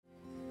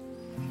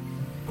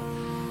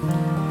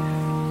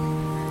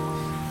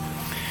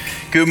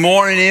Good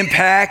morning,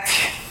 Impact.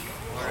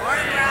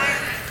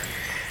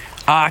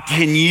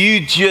 Can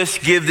you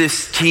just give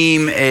this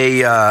team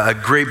a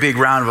great big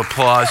round of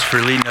applause for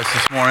leading us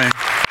this morning?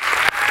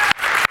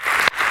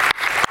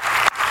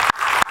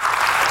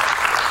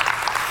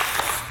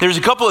 There's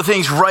a couple of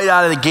things right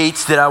out of the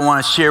gates that I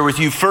want to share with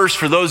you. First,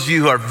 for those of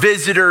you who are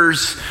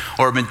visitors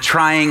or have been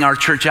trying our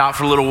church out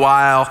for a little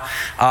while,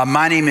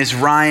 my name is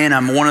Ryan.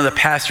 I'm one of the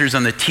pastors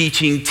on the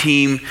teaching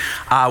team.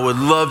 I would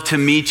love to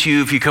meet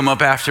you. If you come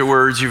up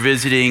afterwards, you're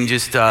visiting,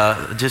 just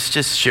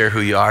share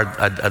who you are.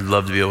 I'd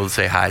love to be able to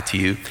say hi to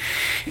you.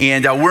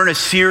 And we're in a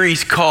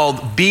series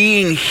called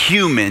Being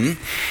Human.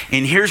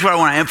 And here's what I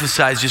want to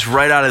emphasize just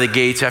right out of the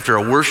gates after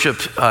a worship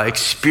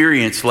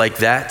experience like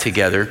that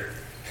together.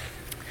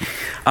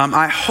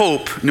 I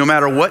hope no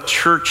matter what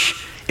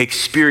church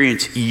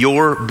experience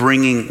you're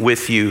bringing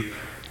with you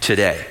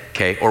today,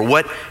 okay, or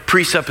what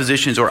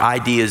presuppositions or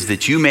ideas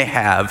that you may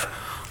have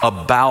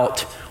about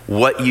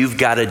what you've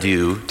got to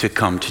do to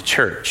come to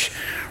church,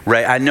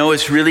 right? I know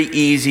it's really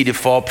easy to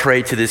fall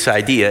prey to this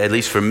idea. At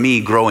least for me,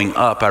 growing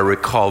up, I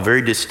recall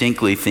very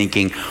distinctly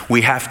thinking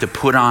we have to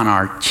put on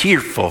our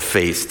cheerful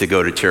face to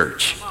go to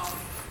church.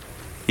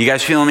 You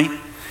guys feel me?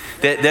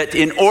 That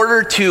in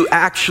order to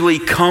actually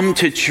come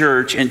to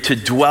church and to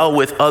dwell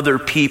with other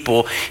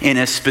people in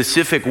a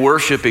specific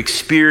worship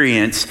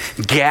experience,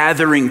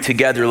 gathering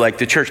together like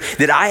the church,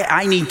 that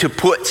I need to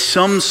put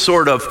some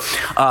sort of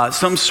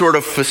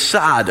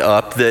facade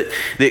up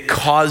that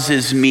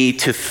causes me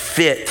to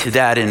fit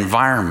that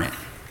environment.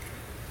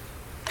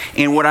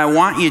 And what I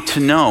want you to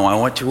know, I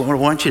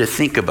want you to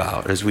think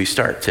about as we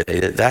start today,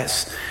 that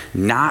that's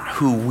not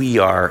who we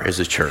are as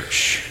a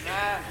church.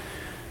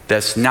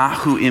 That's not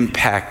who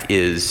Impact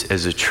is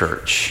as a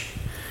church.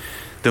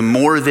 The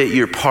more that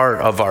you're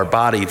part of our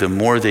body, the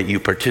more that you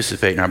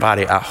participate in our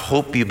body, I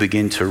hope you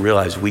begin to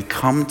realize we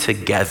come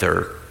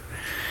together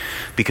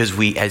because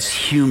we, as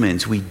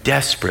humans, we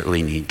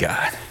desperately need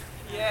God.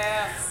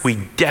 Yes. We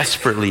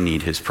desperately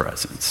need His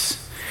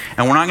presence.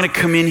 And we're not going to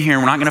come in here,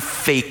 we're not going to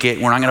fake it,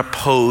 we're not going to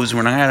pose,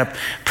 we're not going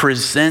to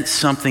present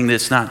something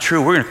that's not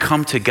true. We're going to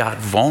come to God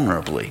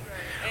vulnerably.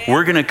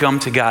 We're going to come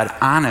to God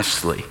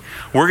honestly.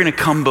 We're going to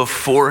come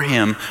before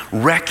Him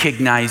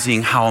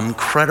recognizing how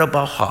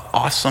incredible, how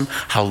awesome,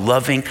 how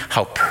loving,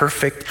 how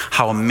perfect,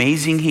 how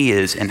amazing He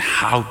is, and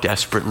how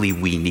desperately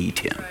we need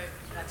Him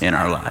in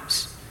our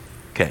lives.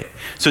 Okay,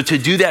 so to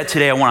do that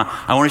today, I want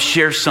to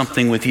share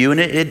something with you, and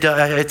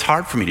it's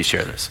hard for me to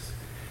share this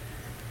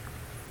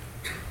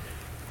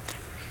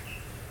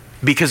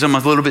because I'm a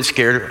little bit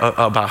scared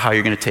about how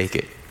you're going to take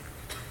it.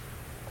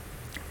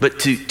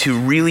 But to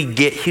really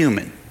get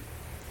human,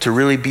 to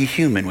really be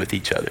human with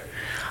each other,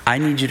 I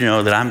need you to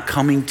know that I'm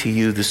coming to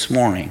you this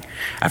morning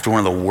after one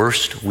of the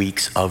worst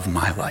weeks of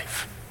my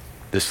life,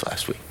 this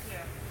last week.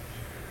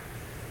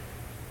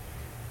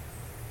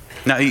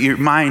 Now, your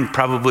mind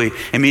probably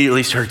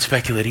immediately started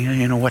speculating,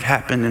 what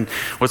happened and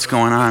what's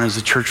going on? Is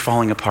the church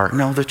falling apart?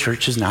 No, the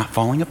church is not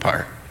falling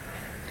apart.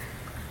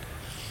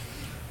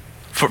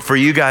 For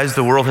you guys,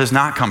 the world has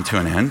not come to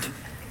an end.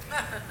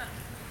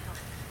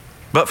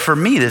 But for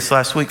me, this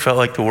last week felt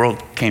like the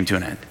world came to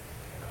an end.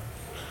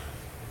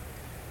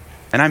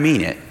 And I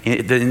mean it,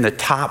 in the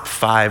top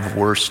 5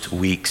 worst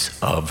weeks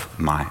of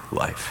my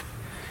life.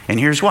 And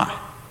here's why.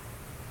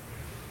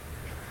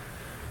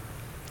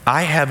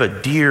 I have a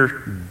dear,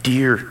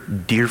 dear,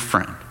 dear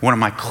friend, one of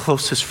my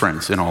closest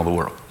friends in all the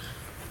world,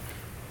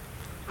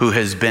 who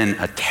has been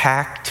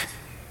attacked,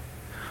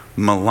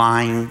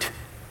 maligned,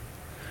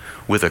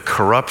 with a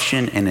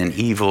corruption and an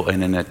evil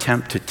and an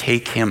attempt to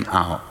take him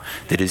out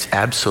that is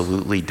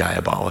absolutely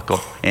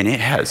diabolical. And it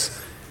has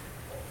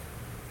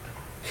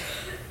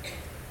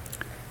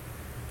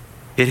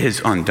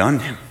undone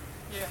him.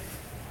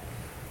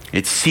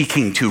 It's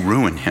seeking to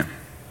ruin him.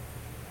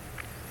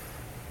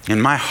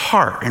 And my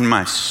heart and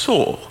my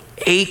soul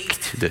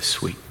ached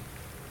this week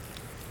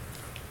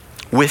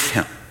with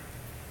him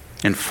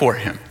and for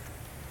him.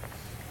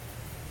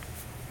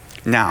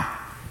 Now,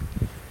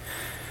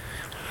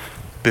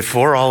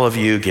 before all of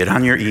you get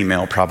on your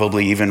email,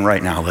 probably even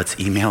right now, let's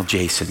email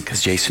Jason,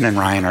 because Jason and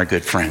Ryan are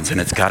good friends,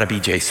 and it's got to be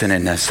Jason,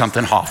 and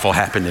something awful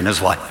happened in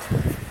his life.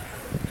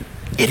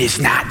 It is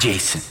not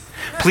Jason.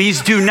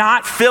 Please do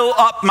not fill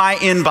up my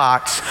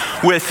inbox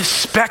with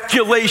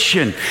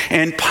speculation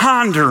and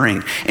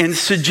pondering and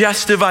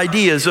suggestive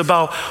ideas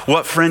about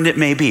what friend it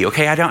may be.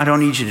 Okay, I don't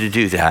need you to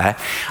do that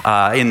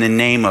in the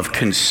name of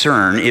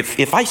concern.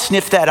 If I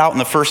sniff that out in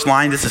the first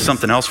line, this is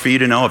something else for you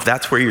to know. If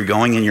that's where you're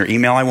going in your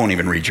email, I won't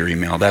even read your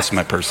email. That's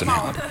my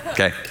personality.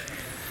 Okay.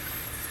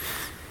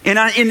 And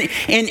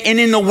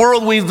in the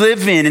world we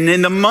live in, and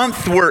in the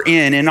month we're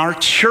in our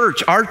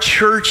church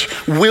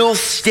will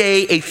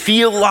stay a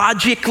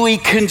theologically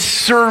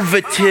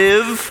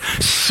conservative,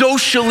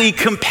 socially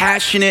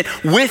compassionate,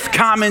 with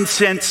common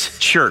sense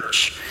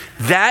church.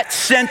 That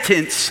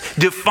sentence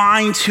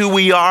defines who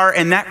we are,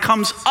 and that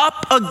comes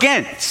up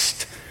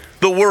against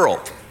the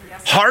world.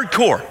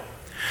 Hardcore.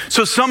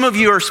 So some of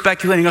you are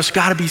speculating, it's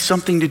got to be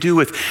something to do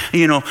with,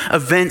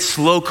 events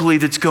locally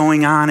that's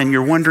going on, and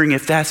you're wondering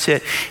if that's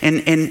it.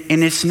 And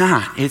it's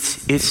not.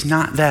 It's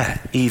not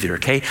that either,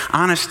 okay?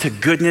 Honest to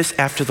goodness,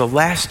 after the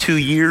last 2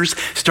 years,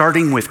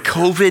 starting with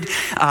COVID,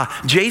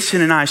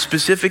 Jason and I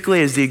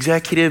specifically, as the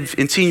executive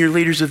and senior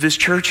leaders of this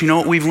church, you know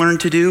what we've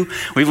learned to do?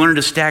 We've learned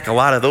to stack a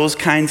lot of those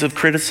kinds of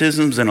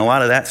criticisms and a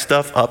lot of that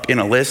stuff up in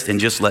a list and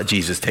just let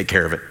Jesus take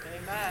care of it.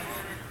 Amen.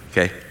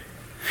 Okay?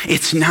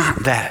 It's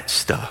not that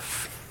stuff.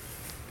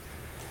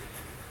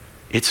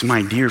 It's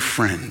my dear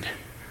friend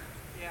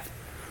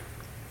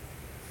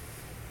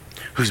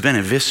who's been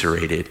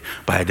eviscerated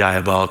by a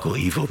diabolical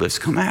evil that's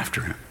come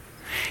after him.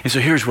 And so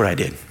here's what I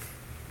did.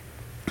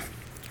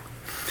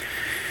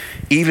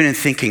 Even in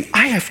thinking,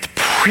 I have to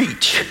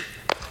preach.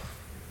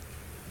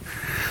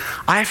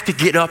 I have to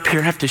get up here,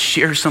 I have to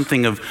share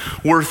something of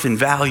worth and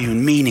value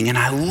and meaning, and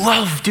I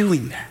love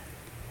doing that.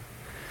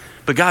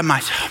 But God, my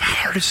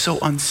heart is so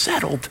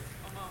unsettled.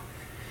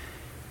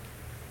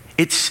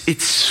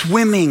 It's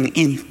swimming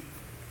in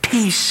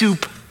pea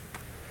soup.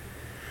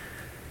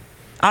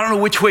 I don't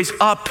know which way's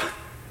up.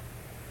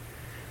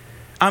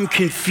 I'm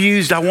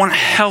confused. I want to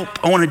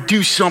help. I want to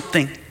do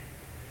something.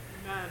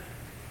 Amen.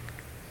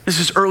 This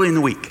is early in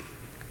the week.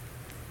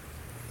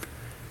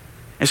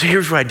 And so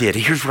here's what I did.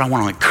 Here's what I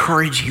want to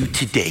encourage you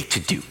today to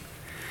do.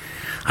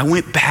 I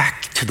went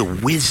back to the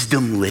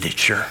wisdom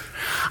literature.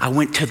 I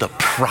went to the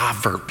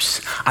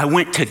Proverbs. I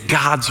went to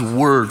God's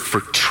word for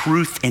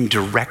truth and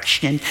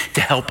direction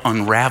to help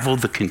unravel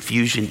the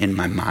confusion in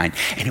my mind.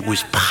 And it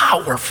was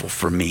powerful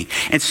for me.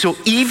 And so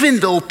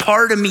even though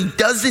part of me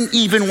doesn't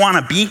even want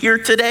to be here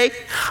today,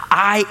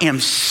 I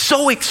am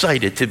so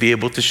excited to be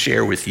able to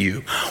share with you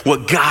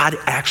what God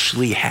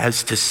actually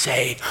has to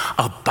say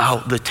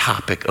about the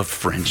topic of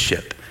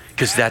friendship.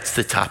 Because that's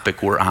the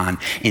topic we're on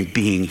in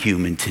Being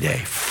Human today,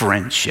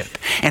 friendship.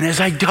 And as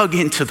I dug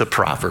into the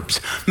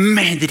Proverbs,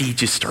 man, did he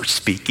just start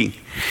speaking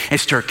and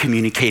start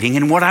communicating.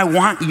 And what I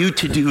want you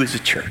to do as a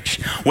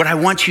church, what I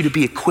want you to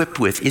be equipped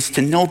with is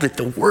to know that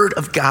the word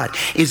of God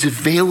is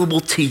available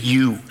to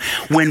you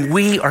when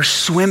we are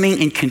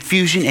swimming in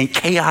confusion and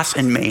chaos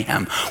and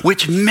mayhem,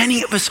 which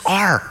many of us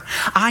are.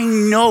 I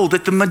know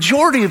that the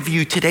majority of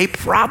you today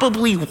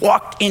probably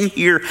walked in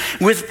here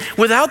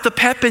without the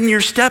pep in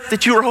your step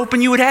that you were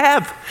hoping you would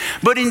have,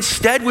 but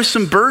instead with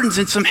some burdens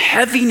and some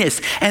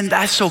heaviness, and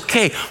that's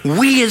okay.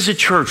 We as a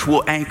church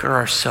will anchor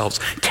ourselves,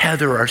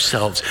 tether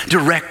ourselves,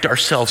 direct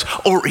ourselves,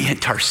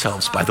 orient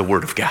ourselves by the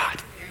word of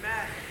God.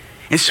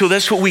 And so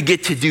that's what we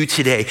get to do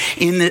today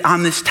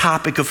on this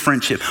topic of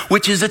friendship,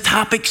 which is a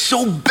topic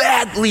so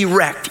badly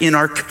wrecked in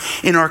our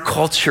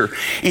culture,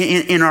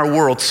 in our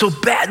world, so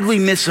badly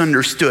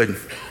misunderstood.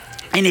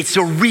 And it's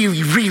a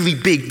really, really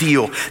big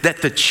deal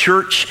that the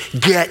church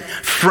get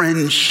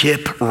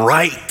friendship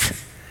right,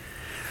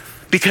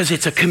 because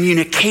it's a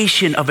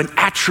communication of an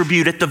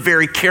attribute at the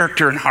very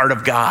character and heart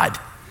of God.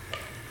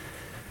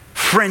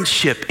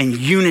 Friendship and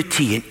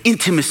unity and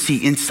intimacy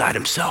inside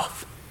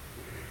himself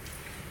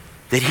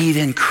that he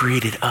then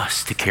created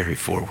us to carry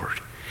forward.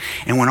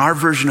 And when our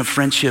version of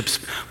friendships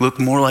look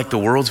more like the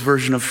world's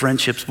version of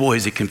friendships, boy,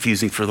 is it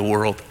confusing for the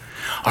world.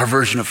 Our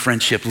version of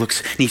friendship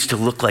needs to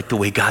look like the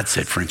way God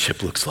said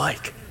friendship looks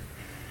like.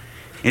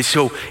 And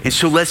so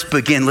let's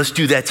begin. Let's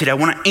do that today. I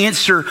want to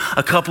answer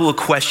a couple of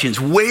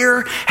questions.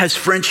 Where has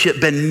friendship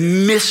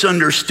been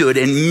misunderstood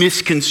and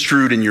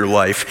misconstrued in your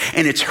life,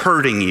 and it's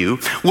hurting you?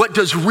 What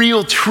does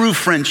real, true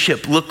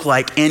friendship look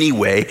like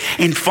anyway?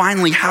 And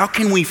finally, how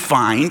can we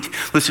find,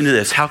 listen to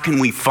this, how can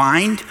we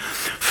find,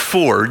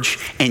 forge,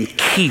 and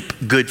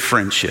keep good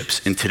friendships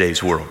in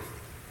today's world?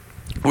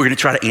 We're going to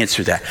try to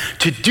answer that.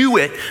 To do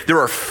it, there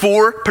are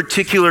 4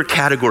 particular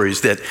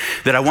categories that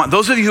I want.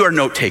 Those of you who are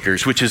note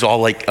takers, which is all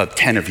like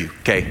 10 of you,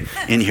 okay,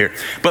 in here.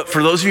 But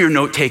for those of you who are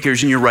note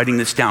takers and you're writing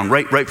this down,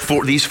 write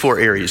these 4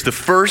 areas. The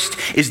first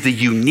is the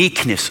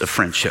uniqueness of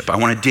friendship. I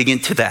want to dig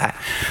into that.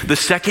 The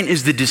second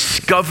is the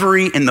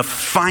discovery and the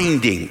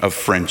finding of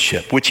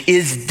friendship, which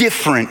is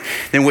different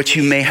than what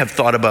you may have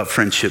thought about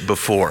friendship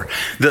before.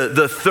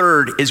 The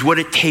third is what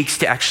it takes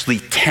to actually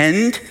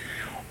tend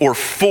or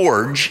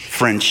forge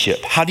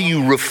friendship. How do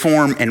you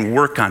reform and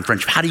work on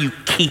friendship? How do you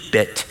keep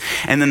it?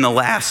 And then the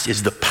last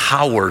is the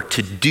power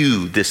to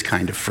do this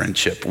kind of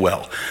friendship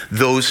well.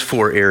 Those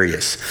 4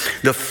 areas.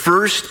 The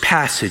first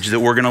passage that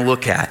we're going to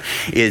look at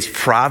is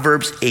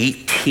Proverbs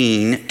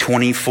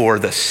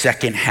 18:24, the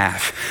second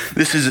half.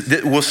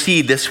 We'll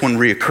see this one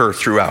reoccur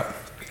throughout.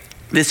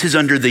 This is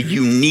under the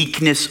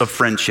uniqueness of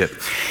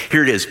friendship.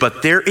 Here it is.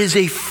 But there is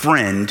a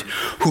friend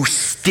who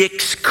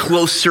sticks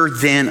closer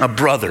than a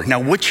brother.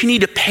 Now, what you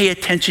need to pay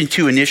attention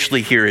to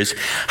initially here is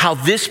how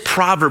this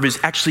proverb is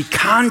actually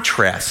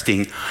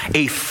contrasting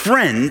a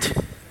friend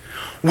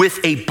with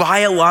a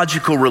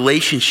biological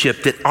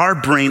relationship that our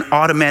brain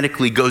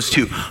automatically goes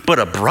to, but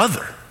a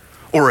brother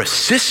or a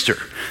sister.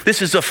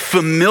 This is a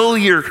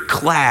familiar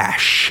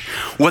clash.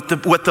 What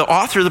the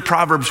author of the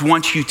Proverbs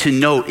wants you to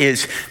note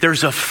is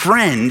there's a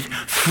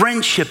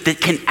friendship that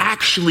can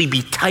actually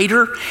be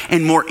tighter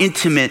and more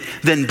intimate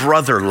than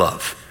brother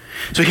love.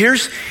 So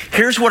here's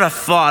what I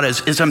thought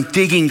as I'm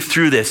digging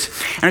through this.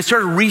 And I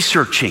started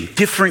researching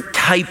different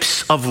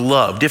types of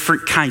love,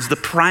 different kinds, the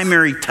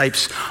primary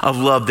types of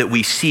love that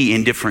we see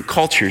in different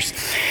cultures.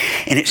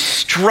 And it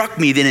struck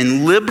me that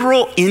in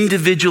liberal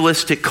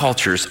individualistic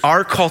cultures,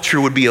 our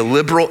culture would be a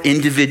liberal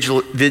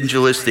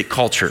individualistic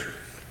culture.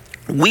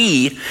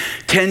 We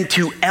tend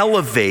to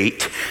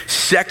elevate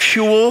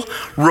sexual,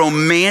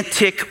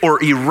 romantic,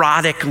 or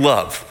erotic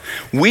love.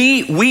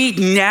 We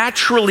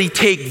naturally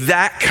take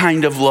that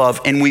kind of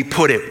love and we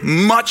put it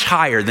much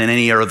higher than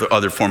any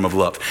other form of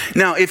love.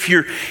 Now, if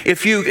you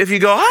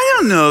go, I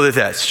don't know that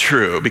that's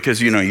true because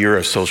you're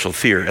a social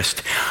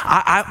theorist.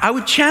 I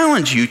would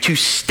challenge you to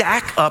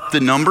stack up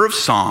the number of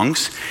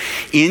songs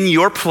in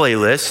your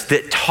playlist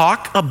that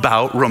talk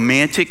about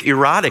romantic,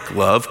 erotic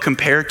love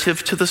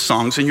comparative to the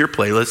songs in your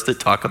playlist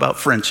that talk about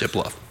friendship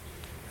love.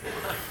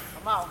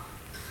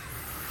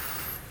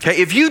 Okay,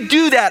 if you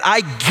do that,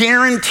 I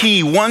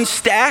guarantee one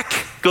stack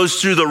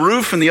goes through the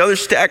roof and the other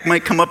stack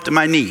might come up to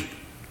my knee.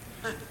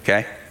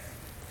 Okay?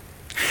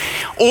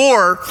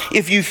 Or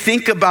if you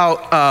think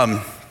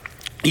about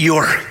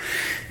your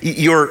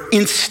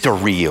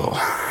Insta reel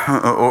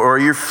or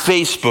your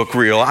Facebook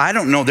reel, I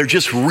don't know, they're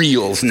just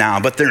reels now,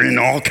 but they're in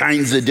all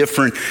kinds of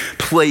different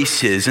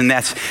places. And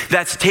that's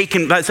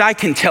taken, as I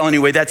can tell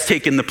anyway, that's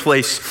taken the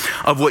place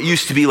of what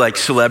used to be like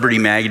celebrity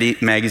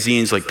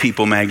magazines, like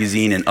People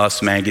Magazine and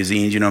Us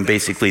magazines,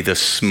 basically the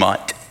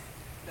smut.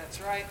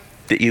 That's right.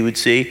 That you would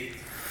see.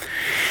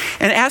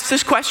 And ask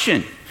this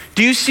question: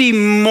 do you see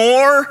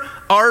more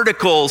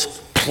articles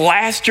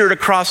plastered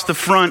across the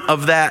front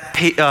of that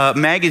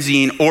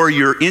magazine or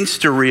your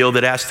Insta reel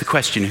that asks the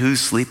question, who's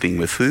sleeping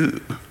with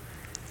who?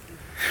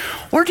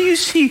 Or do you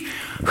see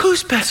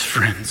who's best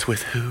friends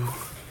with who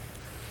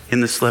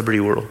in the celebrity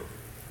world?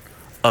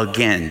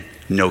 Again,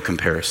 no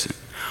comparison.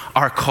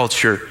 Our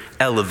culture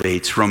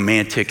elevates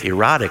romantic,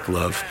 erotic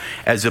love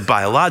as a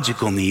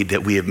biological need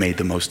that we have made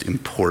the most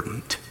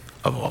important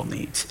of all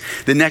needs.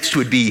 The next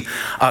would be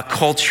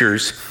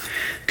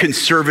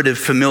conservative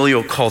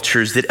familial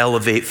cultures that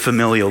elevate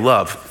familial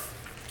love.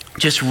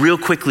 Just real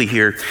quickly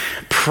here,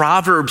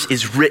 Proverbs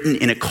is written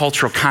in a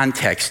cultural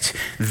context.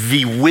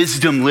 The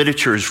wisdom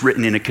literature is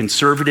written in a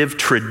conservative,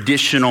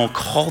 traditional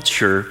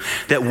culture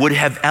that would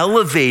have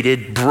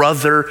elevated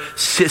brother,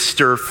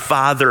 sister,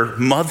 father,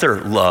 mother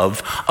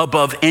love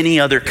above any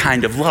other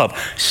kind of love.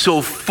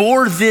 So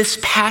for this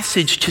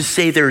passage to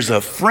say there's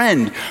a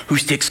friend who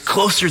sticks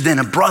closer than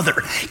a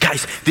brother,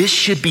 guys, this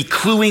should be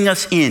cluing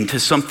us into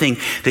something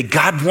that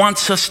God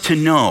wants us to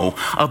know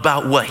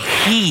about what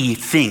he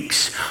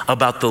thinks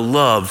about the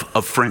love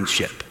of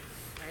friendship.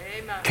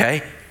 Amen.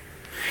 Okay?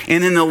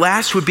 And then the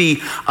last would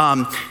be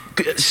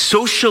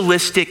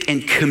socialistic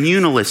and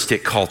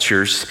communalistic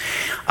cultures.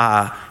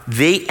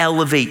 They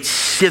elevate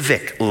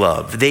civic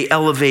love. They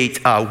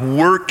elevate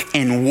work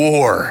and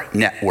war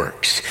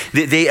networks.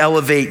 They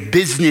elevate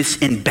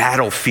business and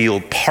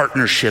battlefield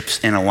partnerships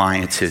and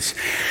alliances.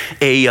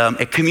 A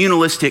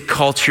communalistic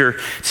culture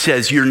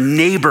says your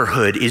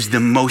neighborhood is the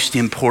most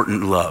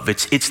important love.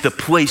 It's the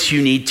place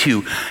you need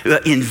to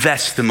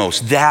invest the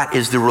most. That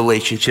is the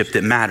relationship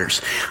that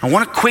matters. I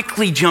want to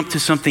quickly jump to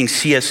something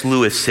C.S.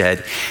 Lewis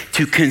said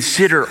to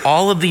consider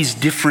all of these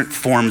different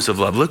forms of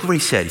love. Look what he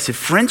said. He said,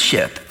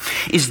 friendship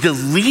is the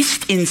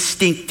least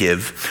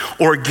instinctive,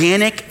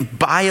 organic,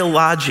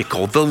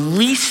 biological, the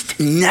least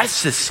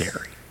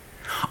necessary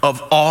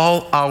of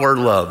all our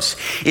loves.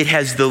 It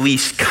has the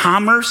least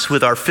commerce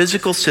with our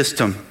physical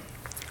system.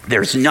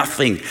 There's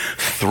nothing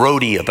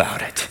throaty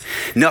about it,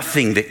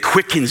 nothing that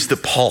quickens the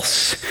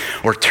pulse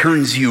or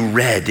turns you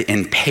red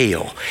and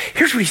pale.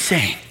 Here's what he's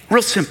saying,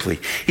 real simply.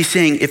 He's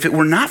saying, if it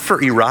were not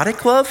for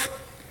erotic love,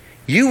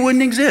 you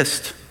wouldn't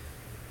exist.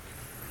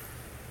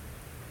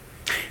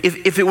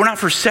 If it were not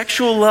for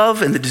sexual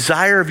love and the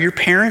desire of your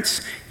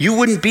parents, you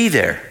wouldn't be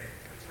there.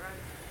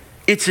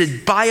 It's a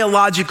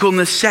biological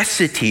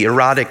necessity,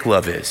 erotic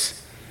love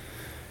is.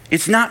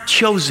 It's not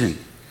chosen.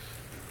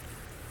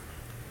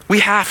 We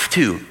have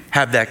to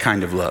have that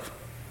kind of love.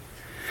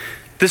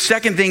 The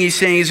second thing he's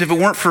saying is if it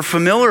weren't for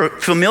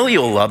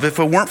familial love, if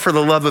it weren't for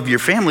the love of your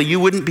family, you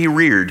wouldn't be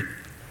reared.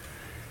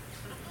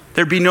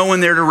 There'd be no one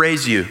there to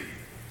raise you.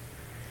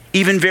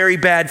 Even very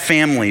bad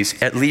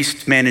families at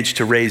least manage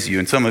to raise you.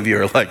 And some of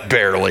you are like,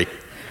 barely.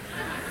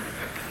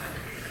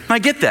 I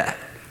get that.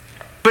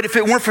 But if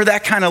it weren't for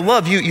that kind of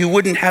love, you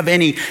wouldn't have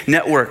any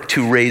network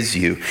to raise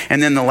you.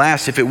 And then the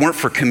last, if it weren't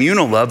for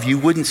communal love, you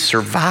wouldn't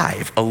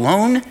survive.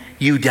 Alone,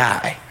 you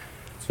die.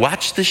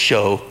 Watch the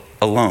show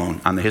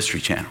Alone on the History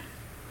Channel.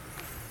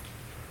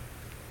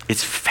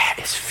 It's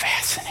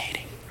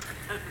fascinating.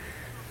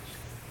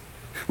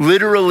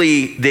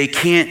 Literally, they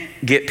can't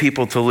get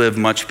people to live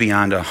much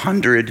beyond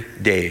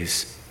 100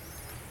 days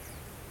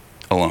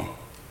alone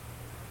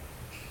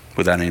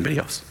without anybody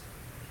else.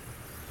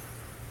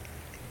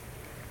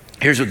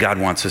 Here's what God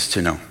wants us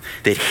to know,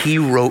 that he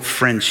wrote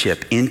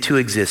friendship into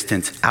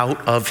existence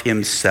out of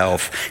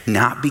himself,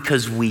 not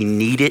because we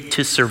need it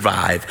to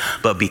survive,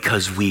 but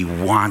because we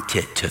want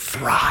it to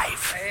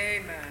thrive.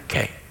 Amen.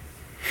 Okay?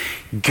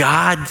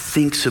 God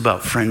thinks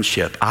about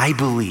friendship, I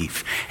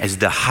believe, as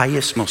the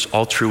highest, most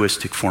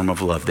altruistic form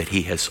of love that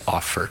he has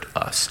offered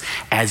us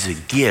as a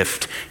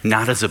gift,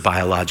 not as a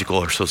biological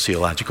or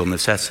sociological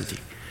necessity.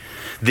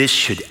 This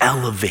should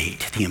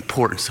elevate the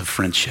importance of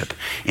friendship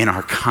in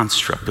our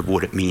construct of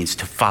what it means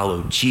to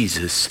follow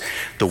Jesus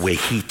the way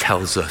he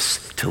tells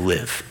us to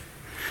live.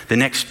 The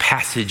next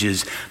passage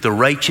is, the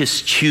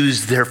righteous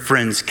choose their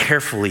friends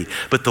carefully,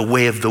 but the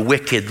way of the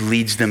wicked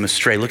leads them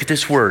astray. Look at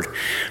this word,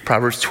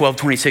 Proverbs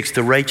 12:26.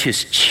 The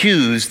righteous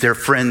choose their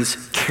friends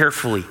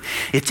carefully.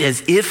 It's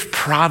as if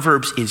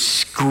Proverbs is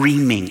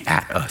screaming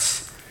at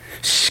us.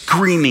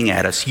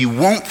 You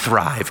won't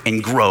thrive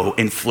and grow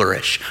and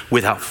flourish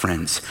without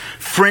friends.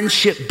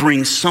 Friendship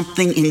brings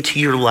something into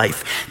your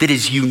life that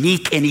is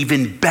unique and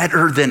even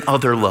better than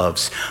other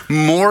loves.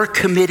 More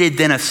committed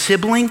than a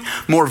sibling,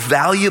 more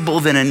valuable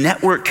than a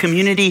network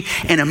community,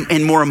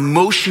 and more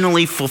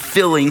emotionally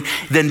fulfilling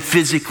than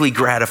physically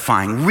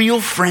gratifying.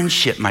 Real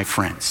friendship, my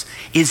friends,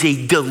 is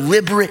a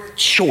deliberate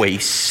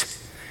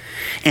choice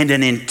and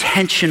an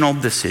intentional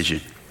decision.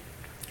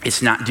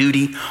 It's not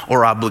duty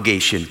or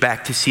obligation.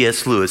 Back to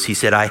C.S. Lewis, he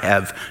said, I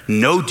have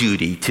no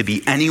duty to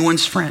be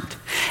anyone's friend,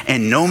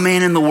 and no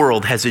man in the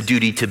world has a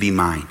duty to be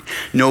mine.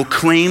 No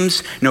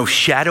claims, no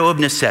shadow of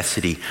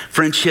necessity.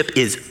 Friendship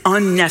is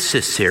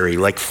unnecessary,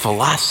 like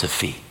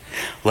philosophy,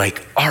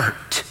 like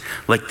art,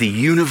 like the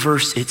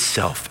universe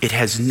itself. It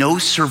has no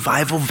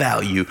survival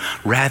value.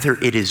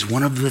 Rather, it is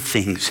one of the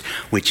things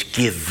which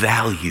give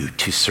value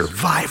to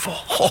survival.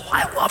 Oh,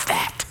 I love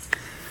that.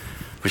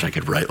 Wish I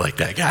could write like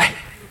that guy.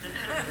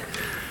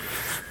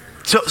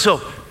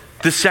 So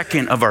the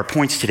second of our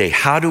points today,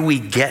 how do we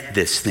get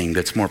this thing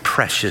that's more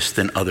precious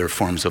than other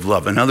forms of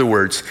love? In other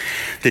words,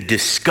 the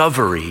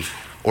discovery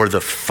or the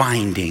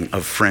finding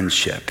of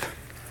friendship,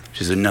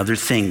 which is another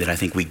thing that I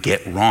think we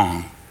get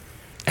wrong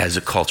as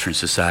a culture and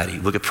society.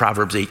 Look at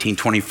Proverbs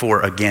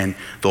 18:24, again,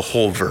 the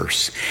whole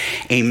verse.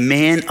 A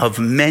man of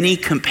many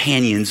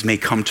companions may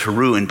come to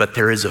ruin, but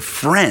there is a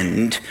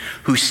friend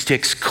who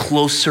sticks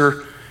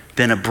closer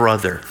than a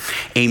brother.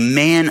 A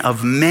man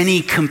of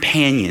many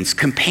companions.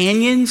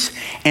 Companions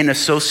and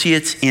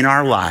associates in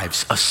our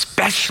lives,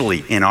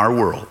 especially in our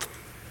world,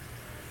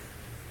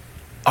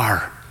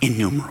 are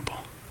innumerable.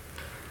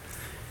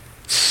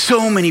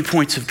 So many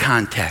points of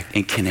contact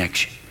and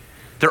connection.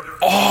 They're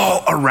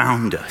all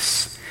around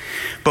us.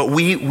 But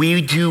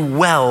we do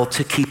well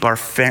to keep our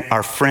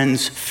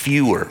friends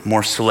fewer,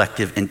 more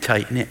selective and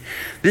tight-knit.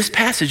 This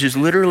passage is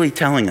literally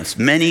telling us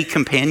many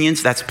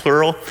companions, that's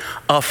plural,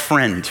 a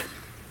friend.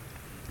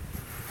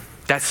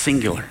 That's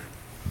singular.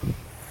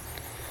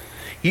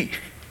 You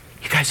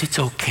guys, it's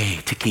okay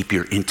to keep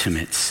your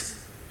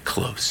intimates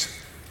close.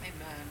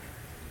 Amen.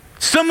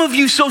 Some of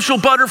you social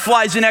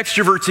butterflies and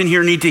extroverts in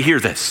here need to hear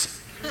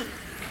this.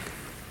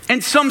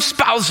 And some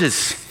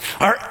spouses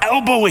are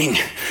elbowing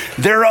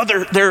their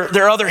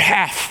other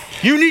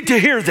half. You need to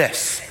hear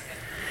this.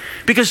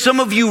 Because some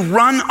of you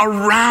run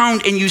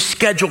around and you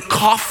schedule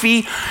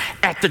coffee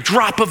at the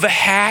drop of a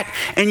hat,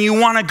 and you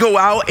want to go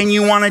out and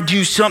you want to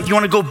do something. You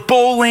want to go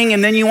bowling,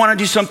 and then you want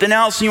to do something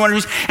else,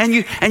 and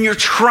you're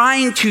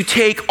trying to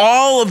take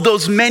all of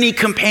those many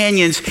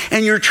companions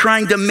and you're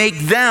trying to make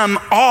them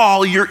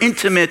all your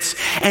intimates,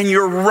 and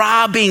you're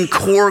robbing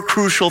core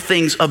crucial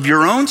things of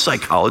your own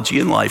psychology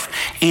in life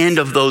and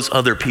of those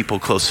other people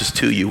closest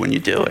to you when you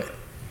do it.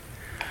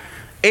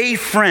 A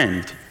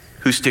friend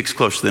who sticks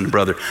closer than a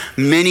brother.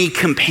 Many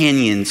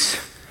companions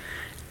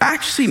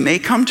actually may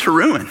come to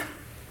ruin.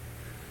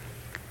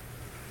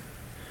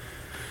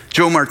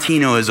 Joe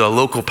Martino is a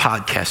local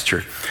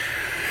podcaster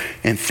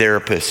and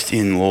therapist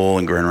in Lowell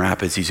and Grand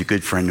Rapids. He's a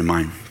good friend of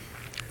mine.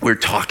 We're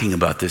talking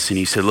about this, and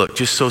he said, look,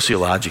 just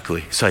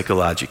sociologically,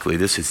 psychologically,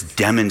 this is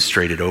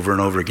demonstrated over and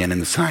over again in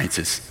the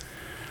sciences.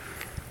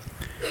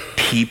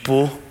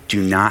 People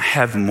do not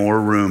have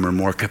more room or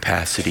more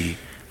capacity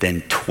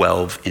than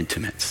 12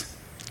 intimates.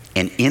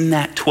 And in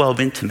that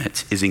 12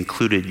 intimates is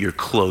included your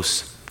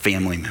close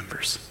family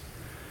members.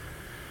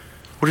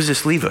 Where does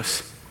this leave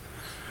us?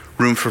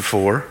 Room for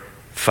 4,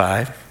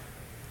 5,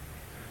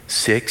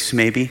 6,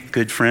 maybe,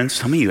 good friends.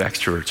 Some of you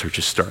extroverts are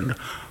just starting to,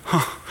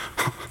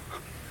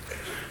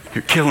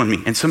 you're killing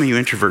me. And some of you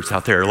introverts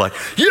out there are like,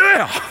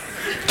 yeah,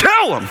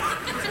 tell them,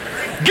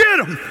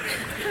 get them.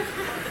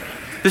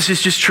 This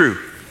is just true,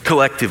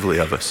 collectively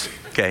of us,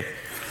 okay?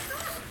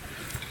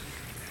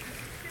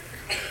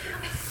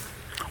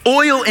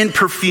 Oil and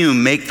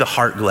perfume make the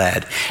heart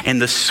glad,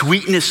 and the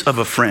sweetness of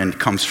a friend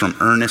comes from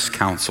earnest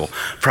counsel.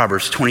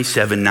 Proverbs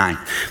 27:9.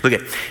 Look at,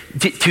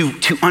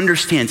 to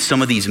understand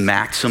some of these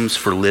maxims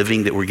for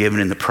living that were given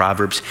in the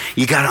Proverbs,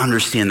 you got to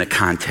understand the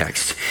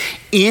context.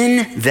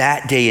 In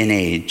that day and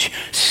age,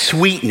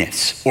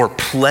 sweetness or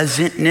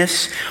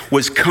pleasantness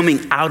was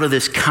coming out of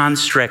this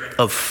construct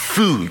of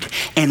food.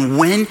 And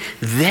when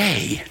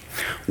they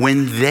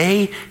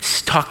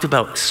talked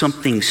about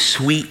something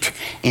sweet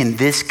in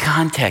this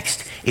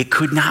context, it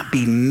could not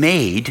be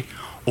made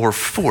or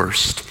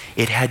forced.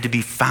 It had to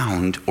be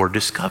found or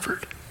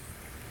discovered.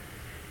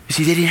 You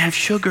see, they didn't have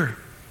sugar.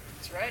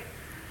 That's right.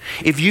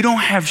 If you don't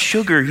have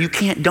sugar, you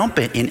can't dump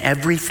it in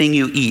everything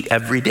you eat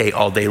every day,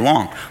 all day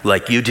long,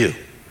 like you do.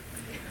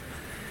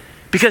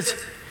 Because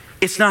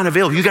it's not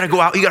available. You got to go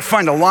out, you got to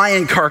find a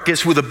lion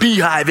carcass with a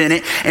beehive in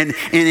it, and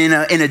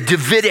in a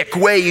Davidic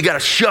way, you got to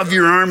shove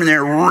your arm in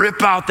there,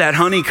 rip out that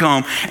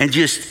honeycomb, and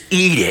just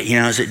eat it,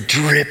 as it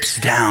drips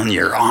down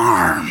your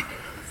arm.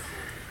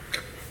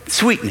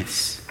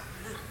 Sweetness.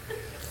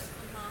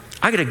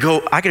 I got to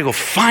go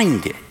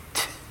find it.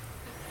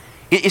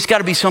 It's got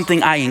to be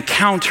something I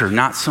encounter,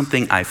 not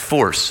something I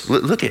force.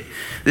 Look at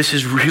this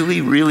is really,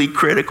 really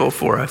critical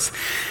for us.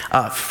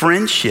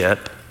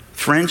 Friendship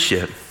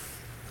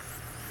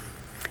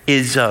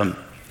is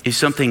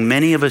something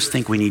many of us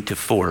think we need to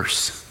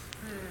force.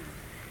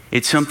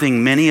 It's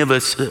something many of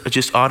us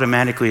just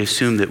automatically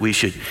assume that we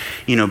should,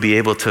 be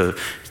able to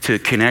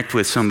connect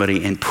with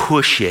somebody and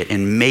push it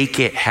and make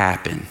it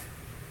happen.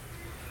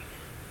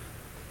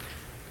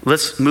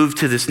 Let's move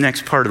to this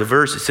next part of the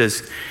verse. It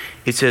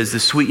says, the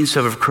sweetness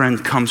of a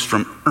friend comes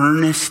from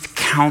earnest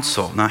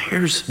counsel. Now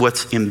here's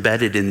what's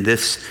embedded in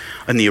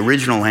the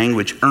original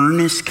language.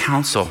 Earnest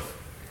counsel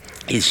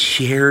is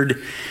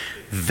shared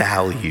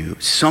value.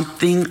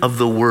 Something of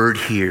the word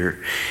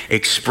here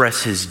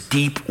expresses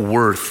deep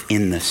worth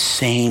in the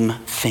same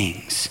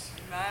things.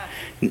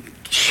 Amen.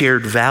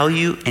 Shared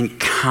value and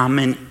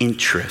common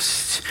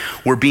interests.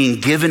 We're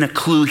being given a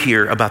clue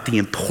here about the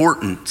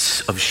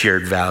importance of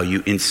shared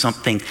value in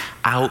something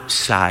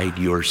outside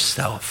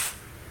yourself.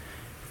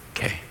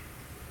 Okay.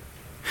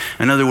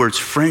 In other words,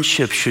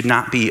 friendship should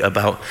not be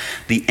about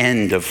the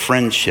end of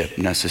friendship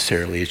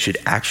necessarily. It should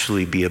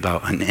actually be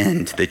about an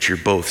end that you're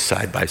both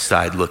side by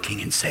side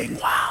looking and saying,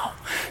 wow.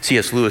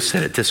 C.S. Lewis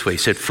said it this way. He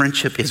said,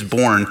 friendship is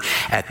born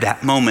at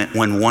that moment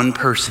when one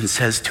person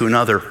says to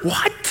another,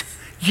 what?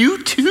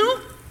 You too?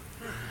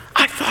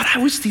 I thought I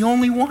was the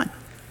only one.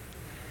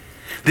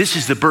 This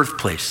is the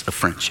birthplace of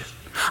friendship.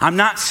 I'm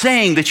not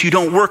saying that you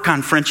don't work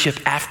on friendship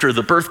after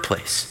the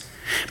birthplace.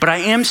 But I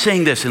am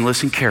saying this, and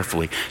listen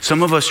carefully.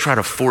 Some of us try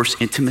to force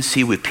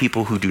intimacy with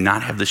people who do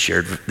not have the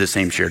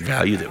same shared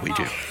value that we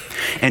do.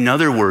 In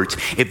other words,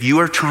 if you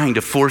are trying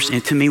to force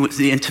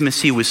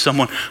intimacy with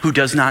someone who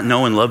does not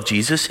know and love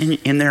Jesus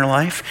in their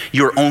life,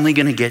 you're only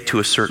going to get to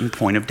a certain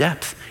point of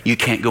depth. You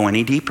can't go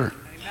any deeper.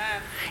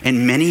 Amen.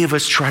 And many of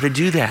us try to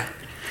do that.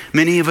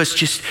 Many of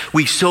us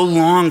we so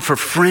long for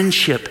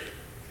friendship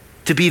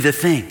to be the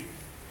thing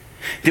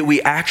that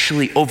we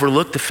actually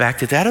overlook the fact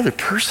that that other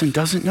person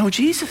doesn't know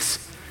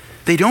Jesus.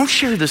 They don't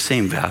share the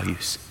same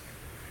values.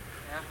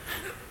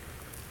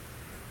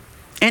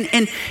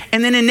 And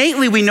then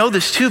innately we know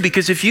this too,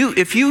 because if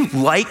you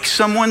like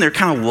someone, they're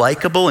kind of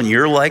likable and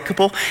you're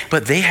likable,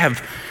 but they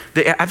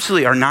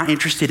absolutely are not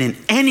interested in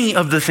any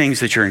of the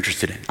things that you're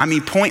interested in. I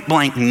mean, point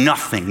blank,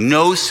 nothing,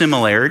 no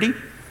similarity.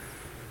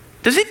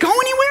 Does it go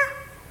anywhere?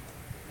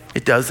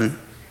 It doesn't.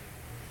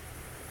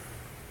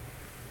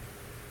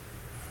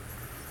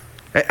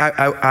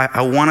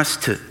 I want us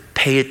to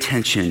pay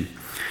attention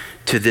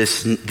to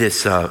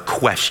this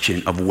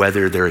question of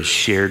whether there is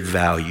shared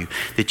value,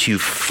 that you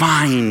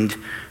find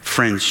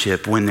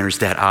friendship when there's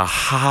that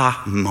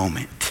aha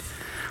moment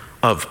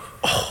of,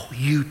 oh,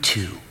 you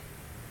too.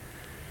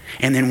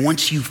 And then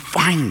once you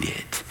find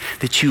it,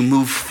 that you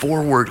move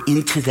forward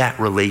into that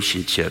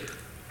relationship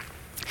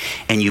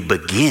and you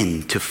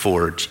begin to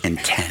forge and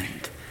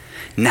tend.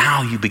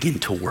 Now you begin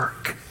to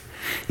work.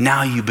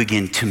 Now you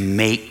begin to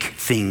make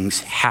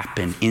things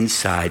happen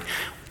inside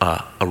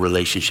a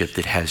relationship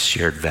that has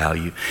shared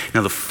value.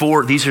 Now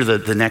these are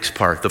the next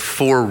part, the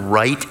 4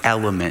 right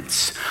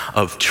elements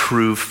of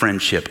true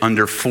friendship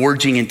under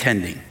forging and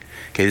tending.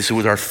 Okay, this is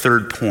with our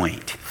third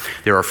point.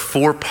 There are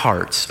 4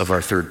 parts of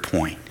our third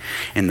point.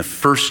 And the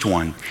first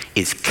one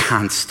is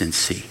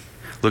constancy.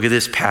 Look at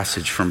this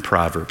passage from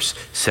Proverbs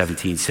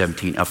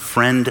 17:17. A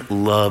friend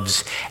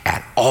loves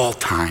at all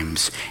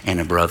times,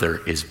 and a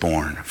brother is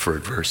born for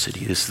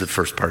adversity. This is the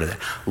first part of that.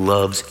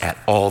 Loves at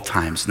all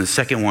times. And the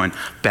second one,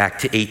 back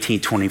to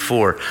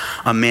 18:24.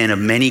 A man of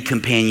many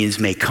companions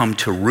may come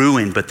to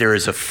ruin, but there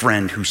is a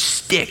friend who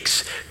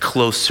sticks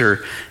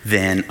closer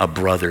than a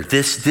brother.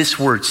 This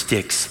word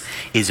sticks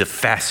is a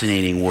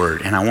fascinating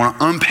word. And I want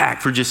to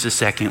unpack for just a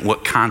second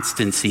what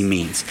constancy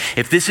means.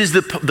 If this is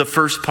the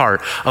first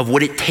part of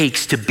what it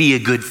takes to be a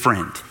good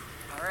friend.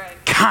 All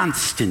right.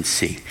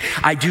 Constancy.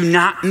 I do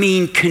not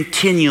mean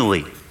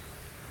continually.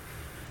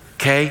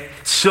 Okay?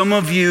 Some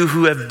of you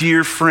who have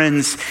dear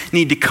friends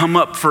need to come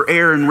up for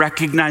air and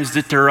recognize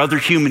that there are other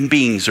human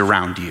beings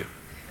around you.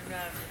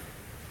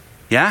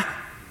 Yeah?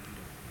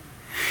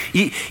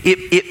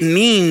 It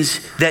means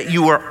that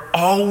you are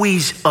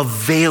always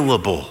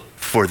available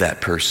for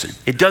that person.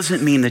 It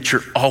doesn't mean that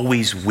you're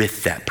always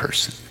with that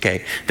person,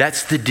 okay?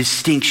 That's the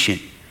distinction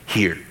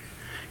here.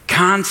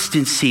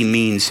 Constancy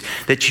means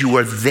that you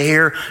are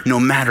there no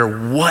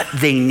matter what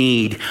they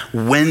need,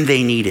 when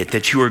they need it,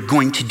 that you are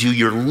going to do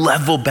your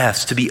level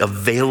best to be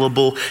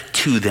available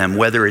to them,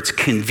 whether it's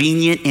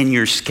convenient in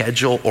your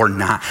schedule or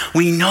not.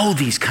 We know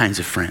these kinds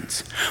of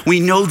friends.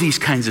 We know these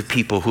kinds of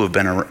people who have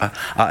been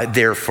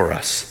there for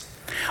us.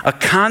 A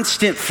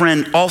constant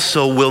friend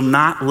also will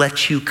not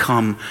let you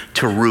come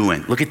to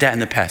ruin. Look at that in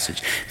the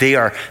passage. They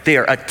are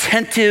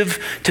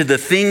attentive to the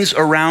things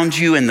around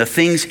you and the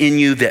things in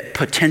you that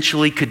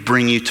potentially could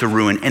bring you to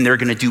ruin. And they're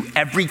going to do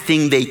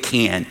everything they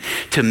can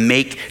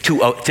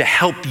to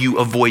help you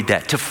avoid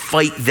that, to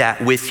fight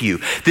that with you.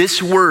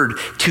 This word,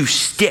 to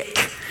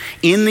stick,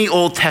 in the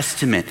Old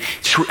Testament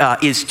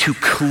is to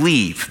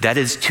cleave. That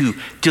is to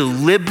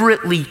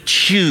deliberately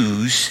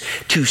choose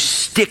to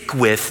stick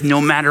with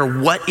no matter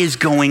what is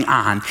going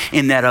on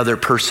in that other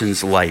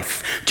person's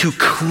life. To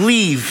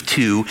cleave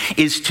to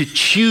is to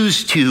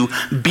choose to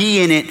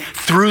be in it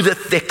through the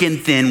thick and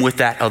thin with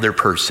that other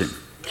person.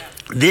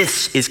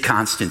 This is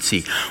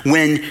constancy.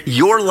 When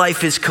your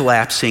life is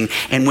collapsing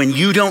and when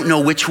you don't know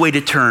which way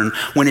to turn,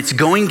 when it's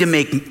going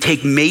to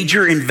take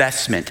major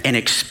investment and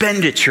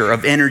expenditure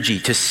of energy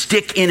to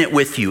stick in it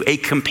with you, a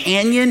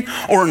companion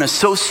or an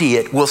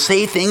associate will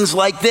say things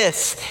like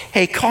this: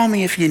 hey, call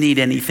me if you need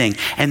anything.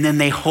 And then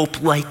they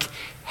hope like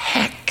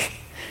heck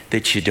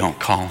that you don't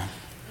call them.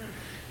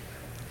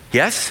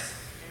 Yes?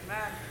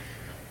 Amen.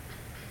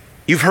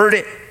 You've heard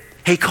it.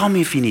 Hey, call me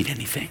if you need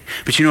anything.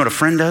 But you know what a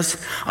friend does?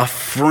 A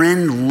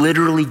friend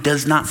literally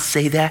does not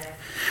say that.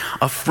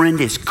 A friend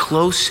is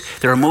close.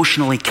 They're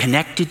emotionally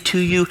connected to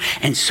you.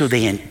 And so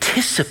they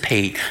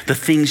anticipate the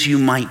things you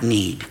might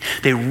need.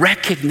 They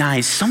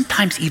recognize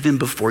sometimes even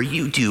before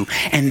you do.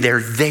 And they're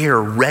there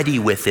ready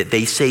with it.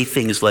 They say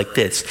things like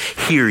this: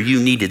 here,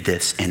 you needed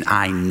this and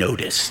I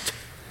noticed.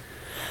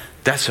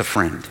 That's a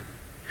friend.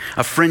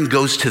 A friend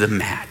goes to the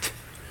mat.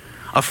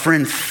 A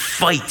friend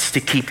fights to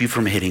keep you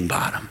from hitting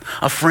bottom.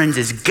 A friend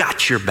has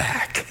got your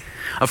back.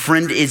 A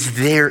friend is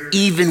there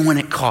even when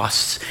it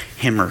costs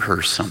him or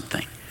her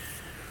something.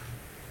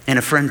 And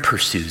a friend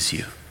pursues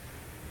you.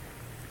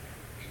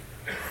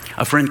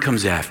 A friend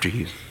comes after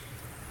you.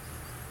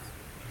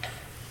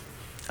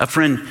 A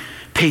friend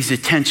pays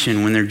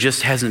attention when there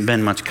just hasn't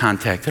been much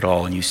contact at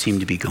all and you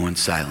seem to be going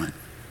silent.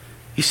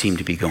 You seem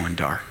to be going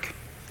dark.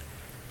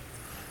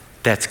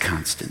 That's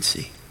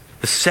constancy.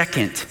 The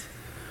second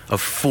of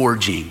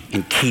forging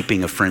and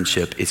keeping a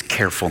friendship is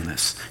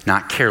carefulness,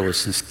 not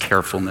carelessness,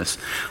 carefulness.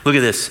 Look at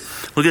this.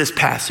 Look at this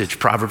passage.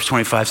 Proverbs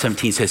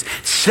 25:17 says,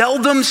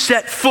 seldom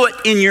set foot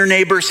in your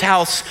neighbor's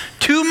house,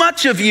 too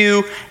much of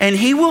you, and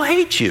he will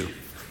hate you.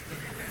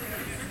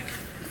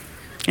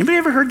 Anybody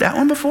ever heard that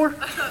one before?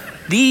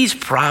 These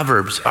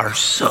proverbs are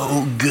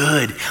so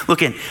good.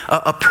 Look, if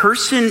a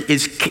person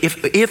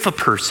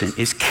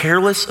is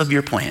careless of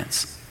your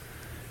plans,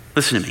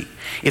 listen to me,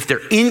 if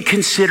they're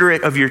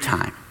inconsiderate of your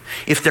time,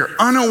 if they're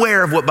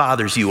unaware of what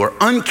bothers you or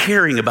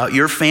uncaring about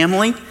your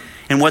family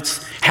and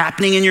what's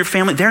happening in your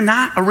family, they're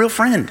not a real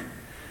friend.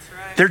 That's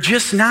right. They're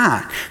just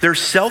not. They're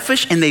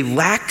selfish and they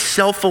lack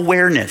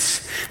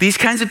self-awareness. These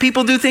kinds of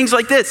people do things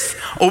like this: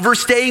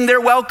 overstaying their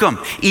welcome,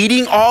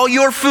 eating all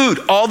your food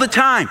all the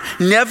time,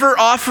 never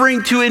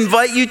offering to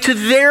invite you to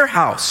their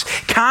house,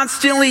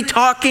 constantly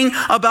talking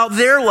about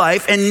their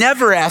life and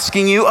never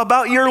asking you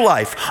about your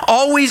life,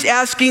 always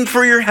asking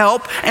for your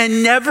help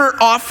and never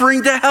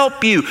offering to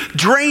help you,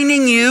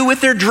 draining you with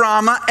their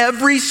drama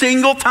every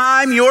single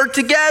time you're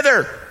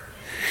together.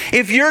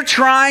 If you're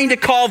trying to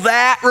call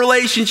that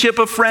relationship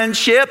a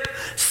friendship,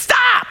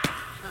 stop.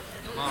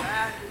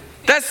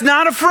 That's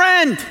not a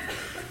friend.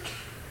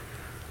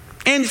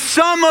 And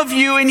some of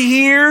you in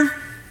here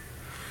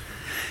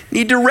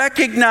need to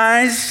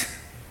recognize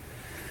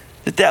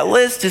that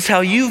list is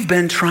how you've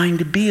been trying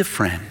to be a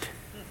friend.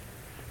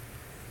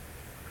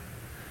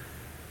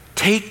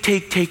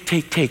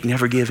 Take,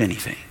 never give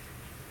anything.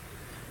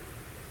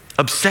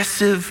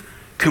 Obsessive,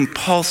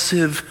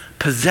 compulsive,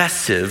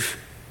 possessive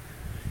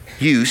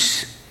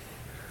use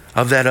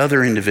of that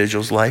other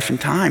individual's life and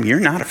time.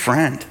 You're not a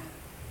friend.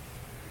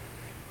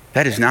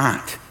 That is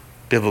not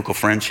biblical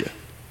friendship.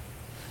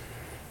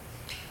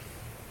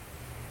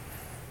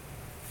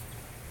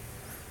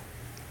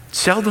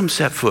 Seldom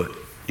set foot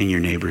in your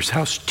neighbor's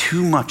house,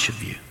 too much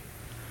of you,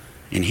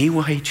 and he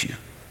will hate you.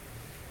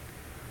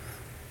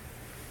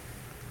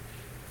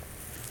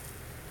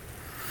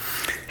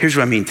 Here's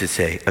what I mean to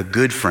say. A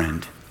good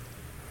friend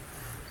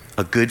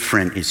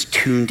is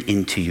tuned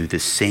into you the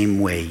same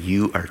way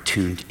you are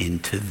tuned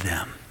into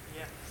them.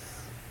 Yeah.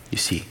 You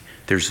see,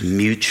 there's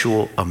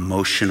mutual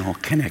emotional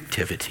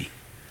connectivity.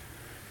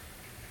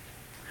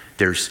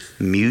 There's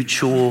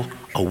mutual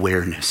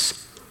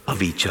awareness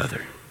of each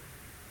other.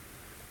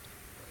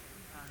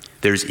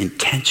 There's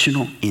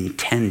intentional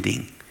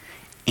intending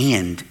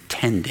and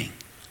tending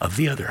of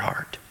the other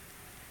heart.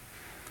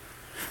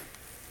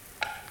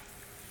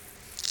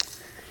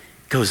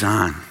 Goes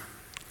on.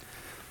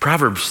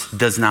 Proverbs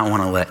does not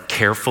want to let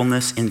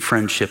carefulness in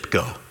friendship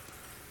go.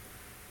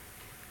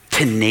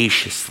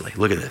 Tenaciously,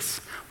 look at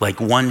this, like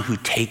one who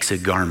takes a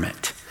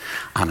garment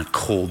on a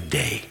cold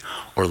day,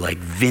 or like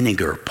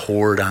vinegar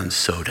poured on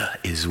soda,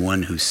 is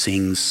one who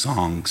sings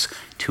songs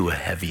to a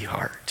heavy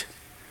heart.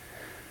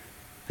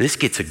 This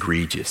gets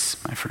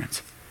egregious, my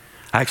friends.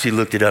 I actually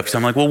looked it up because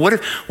I'm like, well, what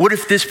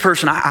if this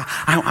person,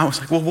 I was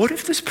like, well, what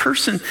if this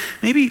person,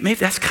 maybe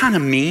that's kind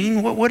of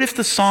mean. What if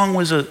the song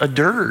was a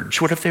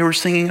dirge? What if they were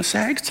singing a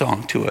sad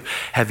song to a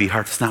heavy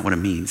heart? That's not what it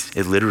means.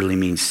 It literally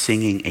means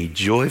singing a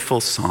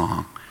joyful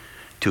song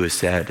to a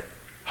sad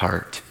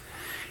heart.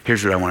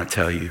 Here's what I want to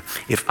tell you.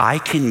 If I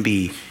can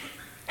be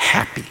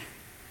happy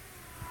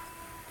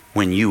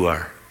when you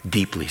are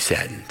deeply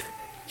saddened,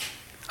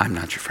 I'm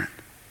not your friend.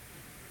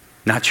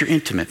 Not your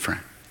intimate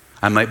friend.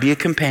 I might be a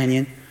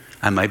companion.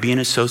 I might be an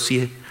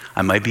associate.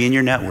 I might be in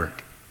your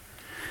network.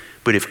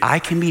 But if I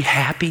can be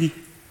happy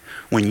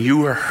when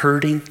you are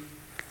hurting,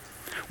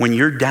 when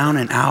you're down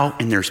and out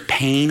and there's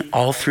pain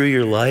all through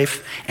your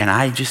life and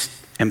I just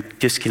am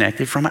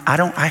disconnected from it,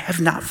 I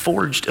have not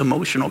forged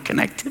emotional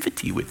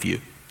connectivity with you.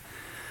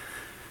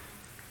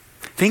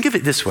 Think of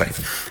it this way.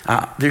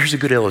 There's a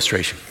good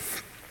illustration.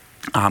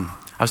 I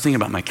was thinking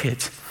about my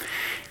kids,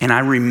 and I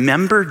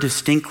remember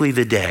distinctly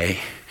the day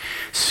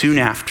soon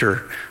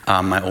after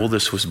my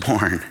oldest was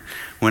born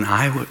when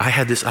I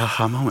had this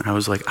aha moment. I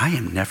was like, I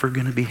am never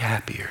going to be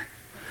happier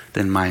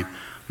than my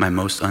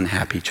most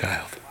unhappy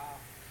child.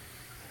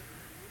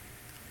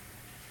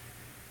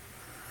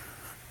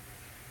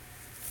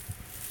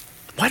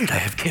 Why did I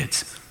have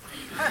kids?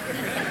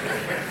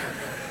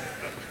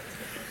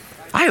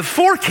 I have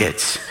 4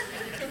 kids.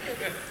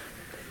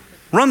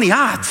 Run the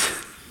odds.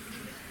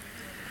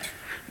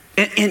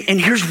 And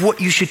here's what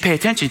you should pay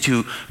attention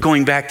to,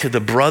 going back to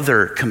the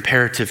brother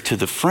comparative to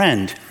the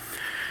friend.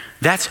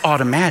 That's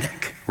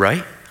automatic,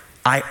 right?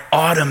 I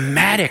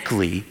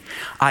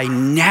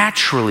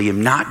naturally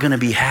am not going to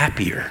be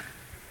happier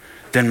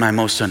than my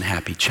most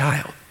unhappy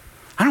child.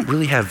 I don't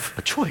really have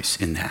a choice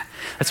in that.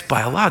 That's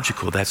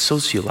biological, that's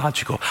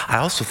sociological. I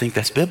also think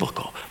that's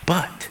biblical.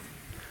 But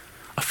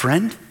a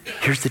friend,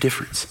 here's the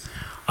difference.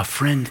 A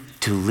friend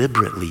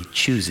deliberately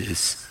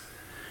chooses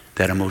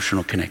that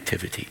emotional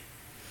connectivity.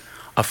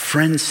 A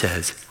friend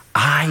says,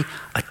 I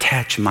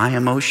attach my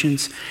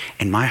emotions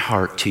and my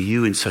heart to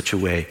you in such a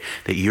way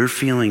that your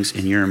feelings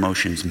and your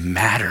emotions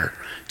matter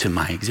to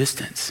my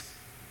existence.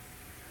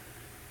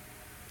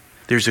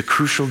 There's a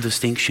crucial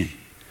distinction.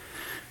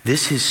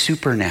 This is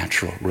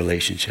supernatural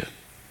relationship.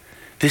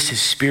 This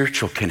is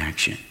spiritual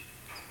connection.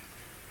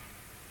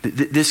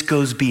 This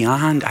goes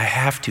beyond I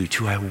have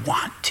to I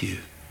want to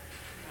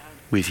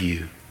with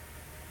you.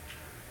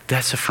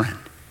 That's a friend.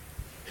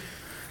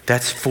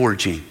 That's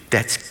forging.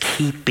 That's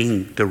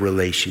keeping the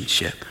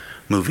relationship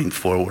moving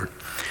forward.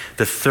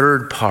 The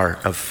third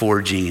part of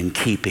forging and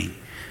keeping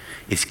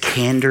is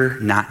candor,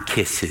 not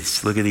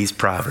kisses. Look at these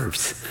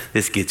Proverbs.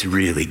 This gets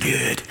really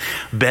good.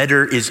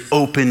 Better is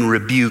open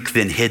rebuke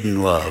than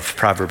hidden love.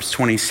 Proverbs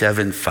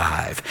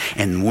 27:5.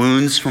 And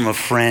wounds from a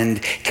friend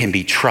can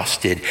be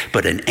trusted,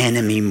 but an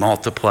enemy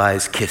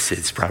multiplies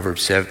kisses.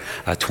 Proverbs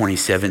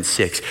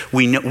 27:6.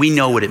 We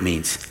know what it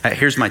means.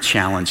 Here's my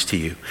challenge to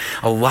you.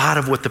 A lot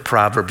of what the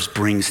Proverbs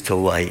brings to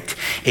light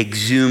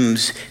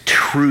exhumes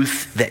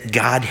truth that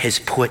God has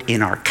put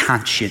in our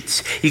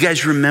conscience. You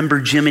guys remember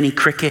Jiminy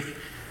Cricket?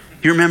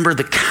 You remember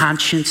the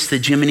conscience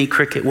that Jiminy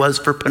Cricket was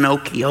for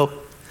Pinocchio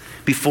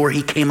before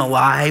he came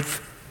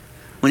alive,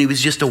 when he was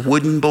just a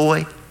wooden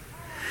boy?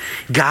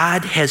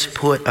 God has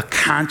put a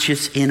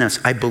conscience in us.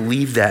 I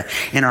believe that.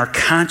 And our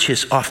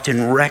conscience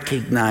often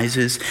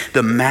recognizes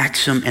the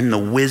maxim and the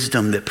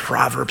wisdom that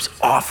Proverbs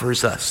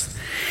offers us.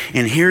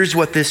 And here's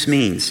what this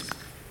means.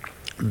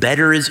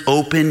 Better is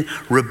open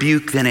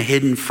rebuke than a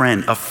hidden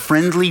friend. A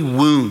friendly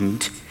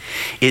wound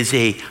is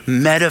a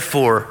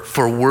metaphor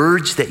for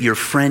words that your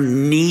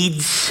friend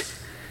needs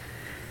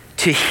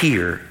to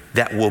hear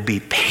that will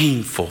be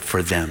painful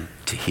for them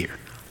to hear.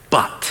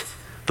 But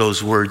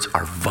those words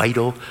are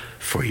vital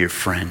for your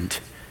friend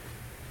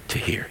to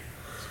hear.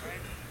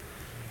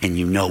 And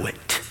you know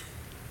it.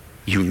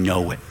 You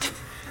know it.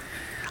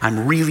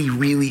 I'm really,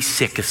 really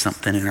sick of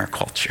something in our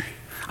culture.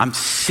 I'm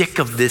sick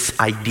of this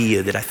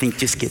idea that I think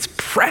just gets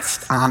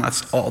pressed on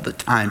us all the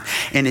time.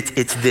 And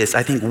it's this.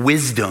 I think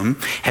wisdom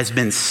has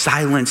been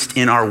silenced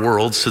in our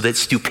world so that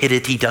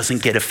stupidity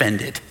doesn't get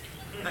offended.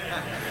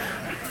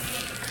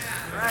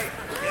 Right.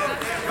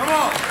 Come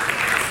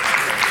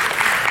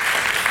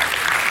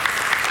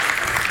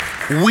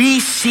on. We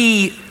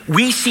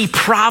see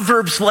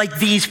Proverbs like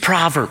these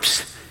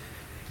Proverbs.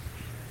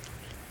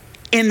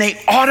 And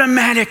they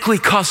automatically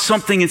cause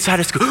something inside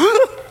us to go,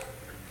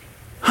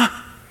 huh?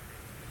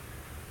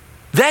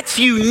 That's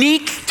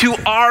unique to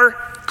our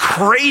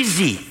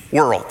crazy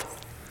world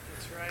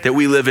that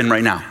we live in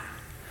right now.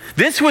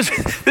 This was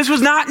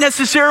not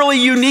necessarily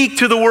unique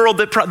to the world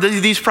that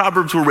these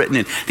Proverbs were written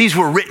in. These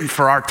were written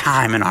for our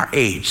time and our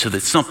age so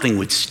that something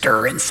would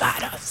stir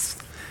inside us.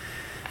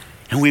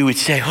 And we would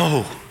say,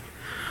 oh,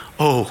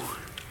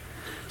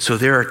 so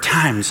there are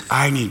times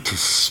I need to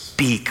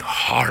speak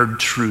hard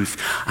truth.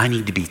 I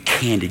need to be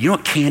candid. You know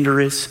what candor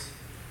is?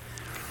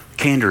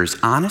 Candor is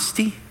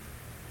honesty.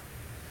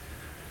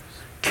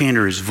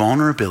 Candor is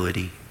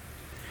vulnerability,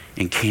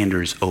 and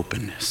candor is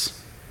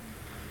openness.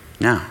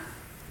 Now,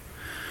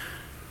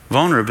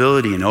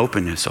 vulnerability and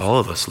openness, all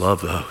of us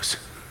love those.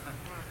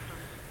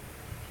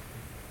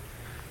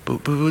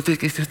 But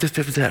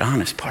that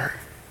honest part.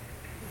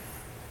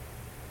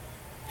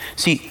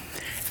 See,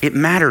 it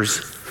matters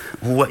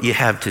what you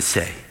have to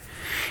say.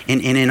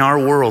 And in our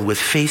world with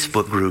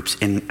Facebook groups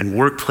and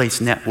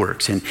workplace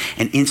networks and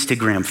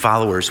Instagram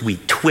followers, we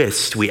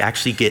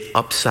actually get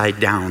upside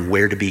down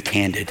where to be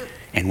candid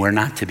and where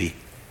not to be.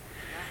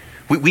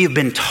 We have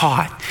been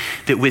taught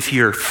that with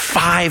your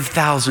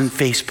 5,000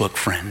 Facebook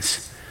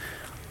friends,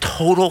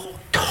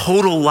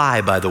 total lie,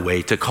 by the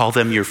way, to call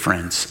them your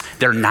friends.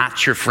 They're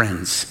not your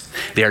friends.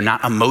 They are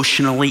not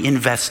emotionally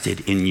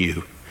invested in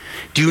you.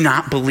 Do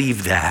not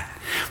believe that.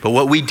 But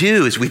what we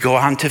do is we go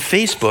onto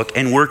Facebook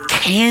and we're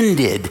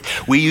candid.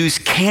 We use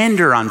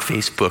candor on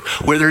Facebook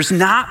where there's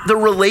not the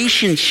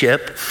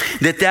relationship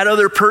that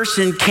other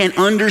person can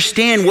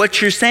understand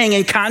what you're saying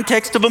in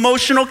context of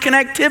emotional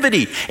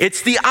connectivity.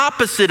 It's the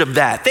opposite of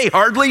that. They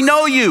hardly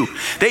know you.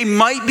 They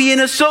might be an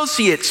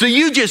associate. So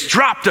you just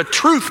dropped a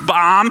truth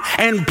bomb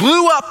and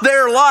blew up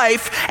their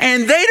life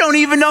and they don't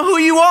even know who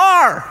you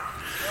are.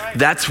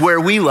 That's where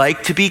we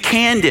like to be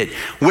candid.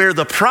 Where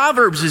the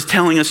Proverbs is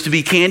telling us to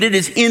be candid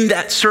is in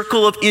that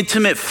circle of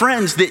intimate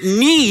friends that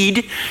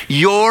need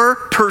your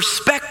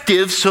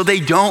perspective so they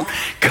don't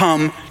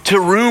come to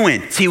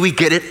ruin. See, we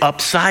get it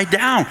upside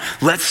down.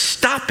 Let's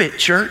stop it,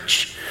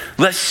 church.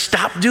 Let's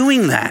stop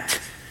doing that.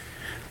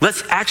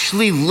 Let's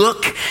actually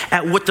look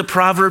at what the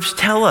Proverbs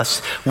tell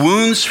us.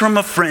 Wounds from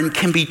a friend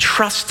can be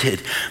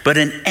trusted, but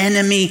an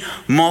enemy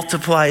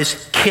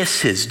multiplies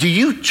kisses. Do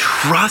you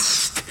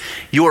trust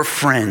your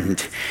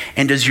friend?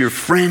 And does your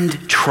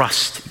friend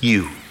trust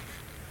you?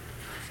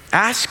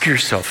 Ask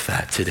yourself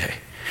that today.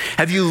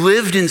 Have you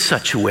lived in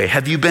such a way?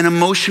 Have you been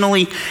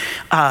emotionally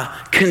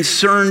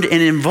concerned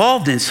and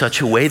involved in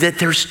such a way that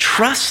there's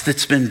trust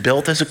that's been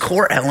built as a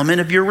core element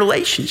of your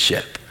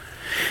relationship?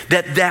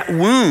 That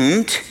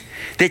wound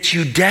that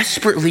you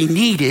desperately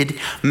needed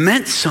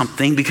meant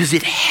something because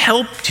it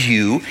helped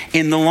you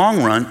in the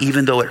long run,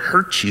 even though it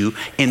hurt you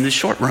in the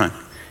short run.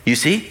 You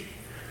see?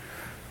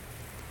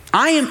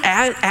 I am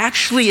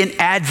actually an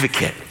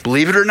advocate,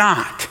 believe it or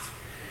not,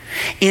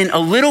 in a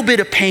little bit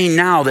of pain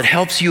now that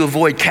helps you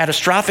avoid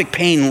catastrophic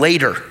pain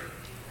later.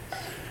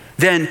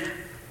 Then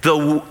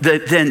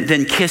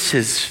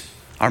kisses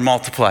are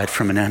multiplied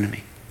from an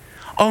enemy.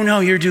 Oh no,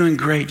 you're doing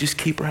great. Just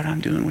keep right on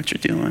doing what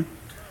you're doing.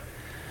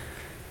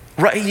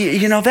 Right,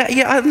 you know that?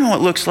 Yeah, I know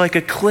it looks like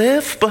a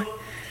cliff, but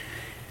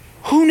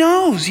who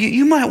knows?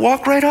 You might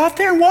walk right off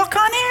there and walk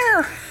on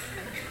air.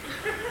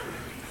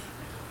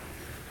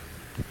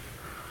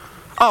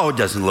 Oh, it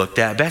doesn't look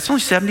that bad. It's only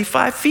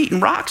 75 feet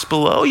and rocks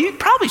below. You'd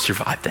probably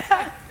survive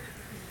that.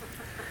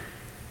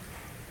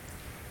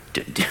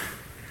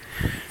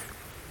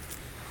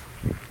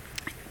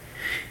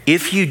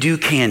 If you do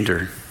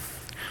candor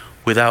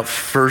without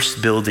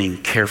first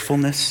building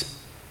carefulness,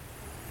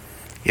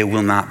 it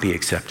will not be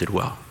accepted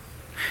well.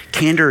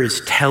 Candor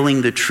is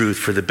telling the truth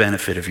for the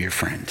benefit of your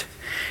friend.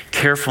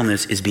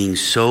 Carefulness is being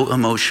so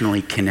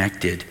emotionally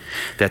connected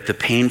that the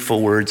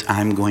painful words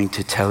I'm going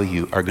to tell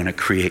you are going to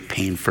create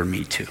pain for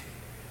me too.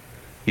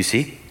 You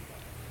see?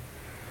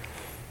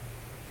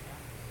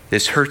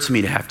 This hurts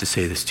me to have to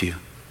say this to you.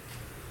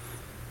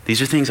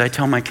 These are things I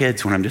tell my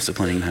kids when I'm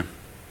disciplining them.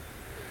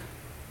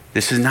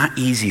 This is not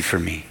easy for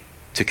me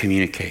to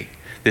communicate.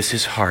 This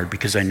is hard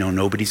because I know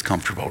nobody's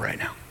comfortable right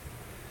now.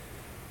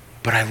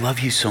 But I love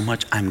you so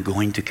much, I'm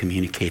going to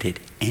communicate it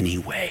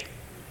anyway.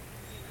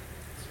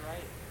 That's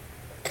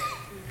right.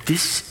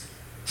 This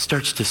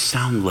starts to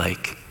sound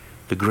like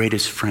the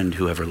greatest friend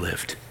who ever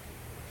lived,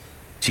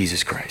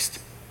 Jesus Christ.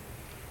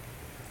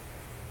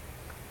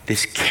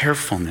 This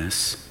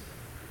carefulness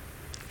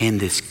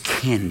and this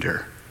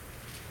candor,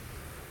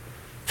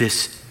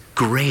 this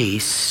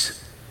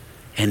grace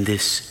and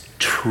this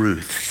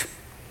truth,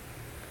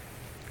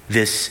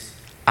 this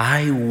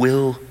I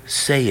will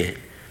say it,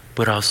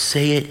 but I'll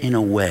say it in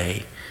a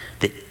way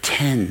that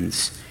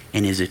tends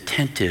and is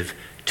attentive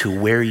to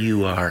where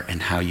you are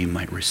and how you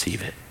might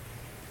receive it.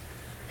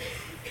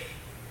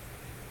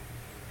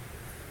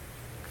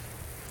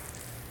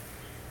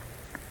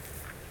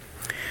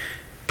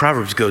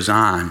 Proverbs goes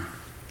on.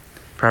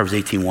 Proverbs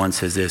 18:1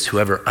 says this: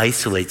 whoever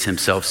isolates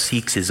himself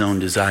seeks his own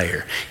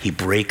desire. He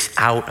breaks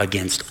out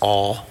against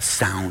all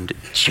sound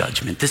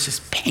judgment. This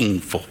is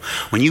painful.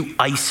 When you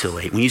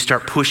isolate, when you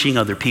start pushing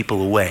other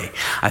people away,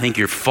 I think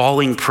you're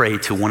falling prey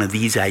to one of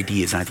these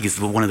ideas. And I think it's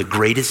one of the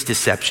greatest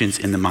deceptions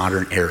in the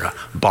modern era,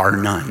 bar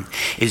none,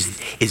 is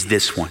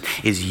this one.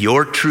 Is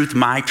your truth,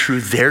 my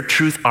truth, their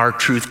truth, our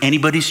truth,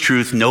 anybody's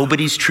truth,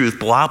 nobody's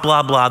truth, blah,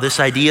 blah, blah. This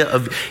idea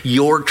of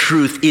your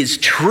truth is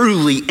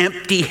truly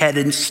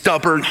empty-headed,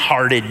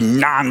 stubborn-hearted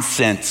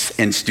nonsense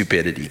and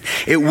stupidity.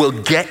 It will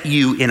get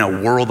you in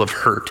a world of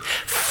hurt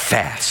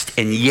fast.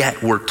 And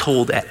yet we're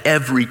told at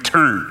every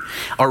turn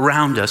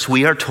around us,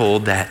 we are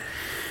told that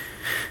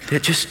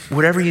that just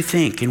whatever you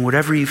think and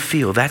whatever you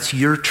feel, that's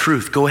your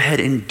truth. Go ahead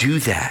and do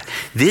that.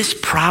 This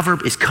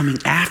proverb is coming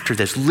after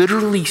this,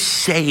 literally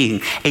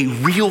saying a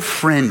real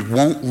friend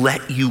won't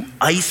let you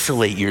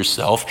isolate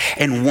yourself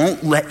and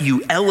won't let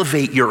you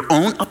elevate your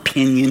own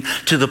opinion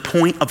to the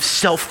point of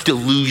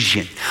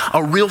self-delusion.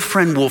 A real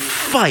friend will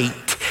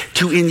fight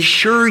to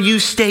ensure you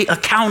stay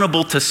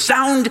accountable to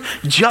sound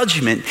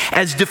judgment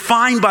as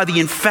defined by the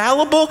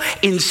infallible,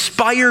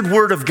 inspired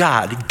word of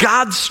God.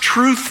 God's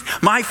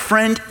truth, my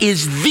friend,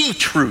 is the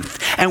truth.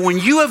 And when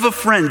you have a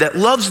friend that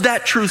loves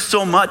that truth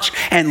so much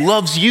and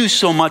loves you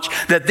so much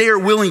that they are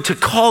willing to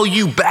call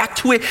you back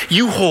to it,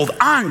 you hold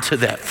on to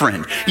that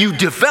friend. You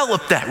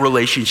develop that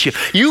relationship.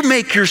 You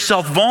make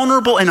yourself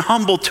vulnerable and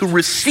humble to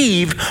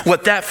receive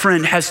what that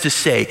friend has to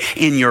say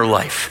in your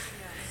life.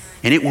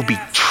 And it will be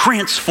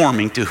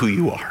transforming to who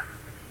you are.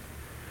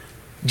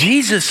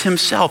 Jesus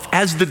himself,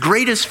 as the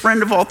greatest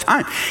friend of all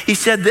time, he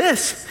said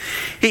this.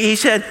 He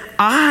said,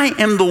 I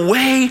am the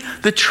way,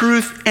 the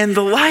truth, and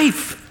the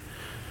life.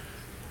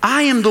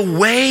 I am the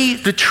way,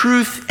 the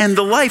truth, and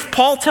the life.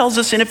 Paul tells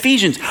us in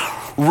Ephesians,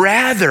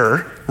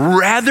 rather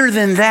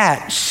than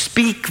that,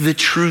 speak the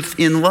truth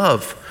in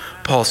love,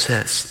 Paul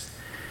says.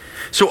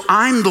 So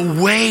I'm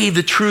the way,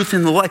 the truth,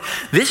 and the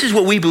life. This is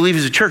what we believe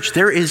as a church.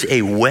 There is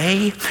a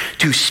way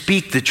to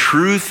speak the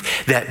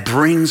truth that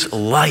brings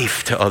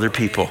life to other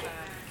people.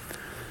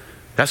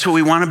 That's what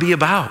we want to be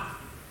about.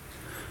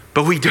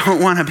 But we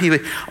don't want to be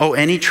like, oh,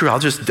 any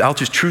truth, I'll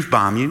just truth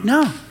bomb you.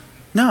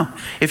 No.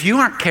 If you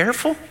aren't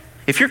careful,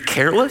 if you're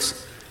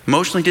careless,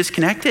 emotionally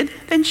disconnected,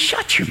 then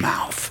shut your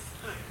mouth.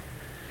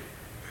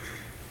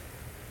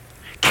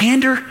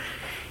 Candor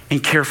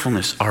and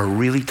carefulness are a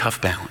really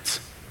tough balance.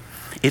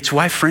 It's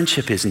why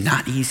friendship is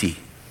not easy,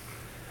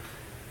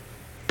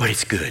 but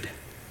it's good.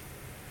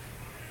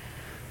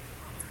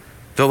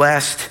 The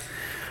last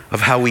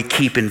of how we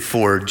keep and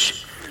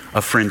forge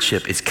a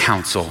friendship is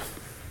counsel.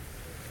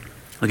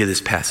 Look at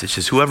this passage. It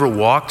says, whoever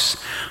walks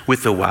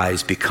with the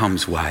wise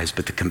becomes wise,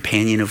 but the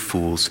companion of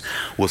fools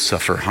will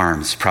suffer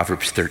harms.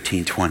 Proverbs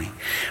 13:20.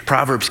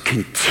 Proverbs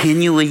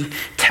continually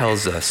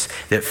tells us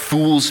that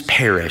fools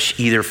perish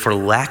either for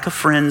lack of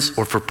friends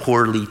or for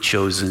poorly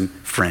chosen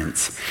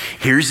friends.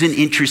 Here's an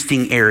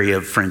interesting area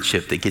of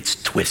friendship that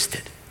gets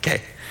twisted,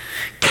 okay?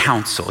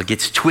 Counsel. It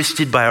gets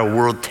twisted by our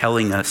world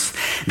telling us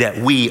that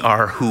we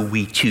are who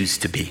we choose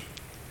to be.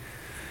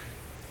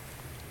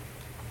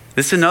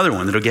 This is another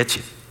one that'll get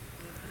you.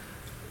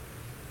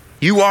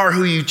 You are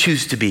who you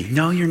choose to be.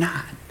 No, you're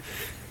not.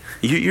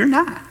 You're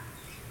not.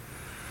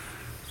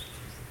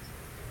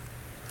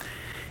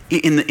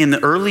 In the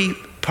early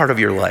part of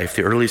your life,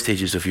 the early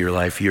stages of your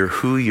life, you're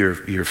who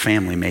your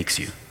family makes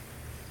you.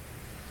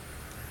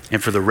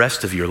 And for the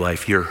rest of your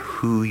life, you're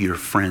who your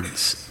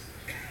friends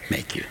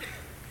make you.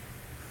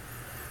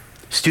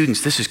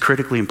 Students, this is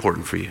critically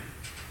important for you.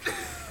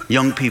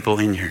 Young people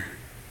in here.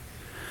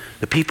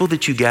 The people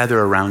that you gather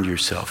around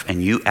yourself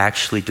and you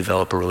actually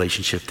develop a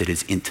relationship that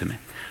is intimate,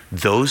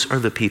 those are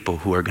the people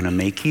who are going to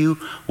make you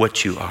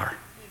what you are.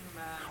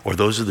 Or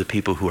those are the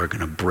people who are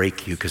going to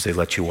break you because they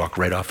let you walk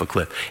right off a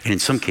cliff. And in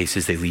some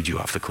cases, they lead you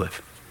off the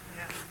cliff.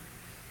 Yeah.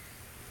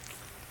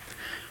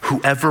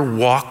 Whoever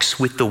walks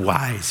with the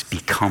wise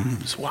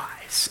becomes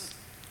wise.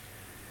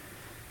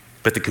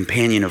 But the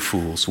companion of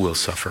fools will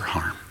suffer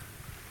harm.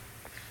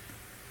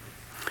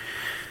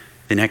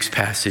 The next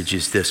passage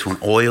is this: when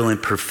oil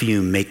and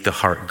perfume make the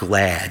heart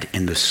glad,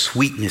 and the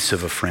sweetness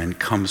of a friend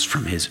comes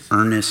from his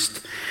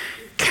earnest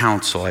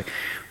counsel.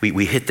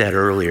 We hit that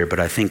earlier,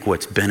 but I think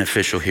what's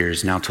beneficial here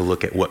is now to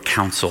look at what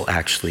counsel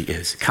actually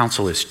is.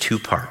 Counsel is two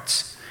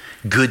parts.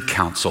 Good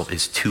counsel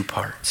is two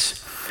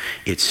parts.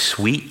 It's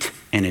sweet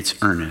and it's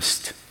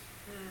earnest.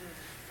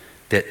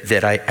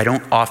 That I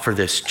don't offer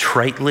this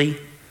tritely.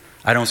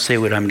 I don't say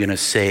what I'm going to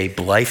say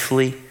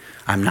blithely.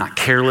 I'm not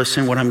careless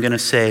in what I'm going to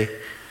say.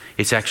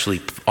 It's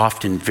actually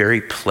often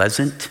very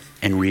pleasant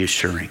and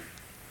reassuring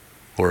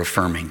or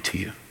affirming to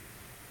you.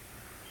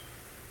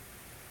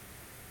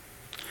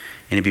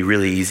 And it'd be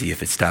really easy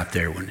if it stopped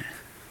there, wouldn't it?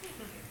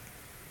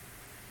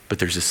 But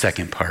there's a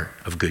second part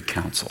of good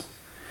counsel.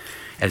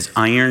 As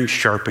iron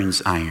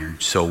sharpens iron,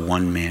 so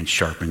one man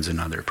sharpens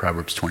another.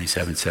 Proverbs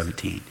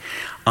 27:17.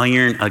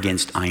 Iron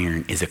against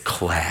iron is a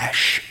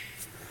clash,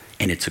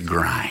 and it's a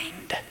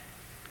grind.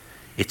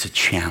 It's a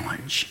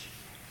challenge.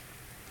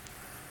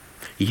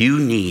 You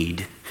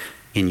need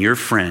in your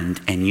friend,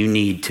 and you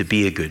need to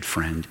be a good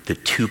friend, the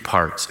two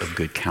parts of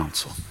good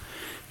counsel.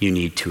 You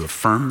need to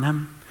affirm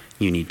them.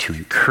 You need to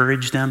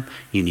encourage them.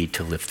 You need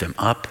to lift them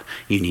up.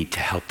 You need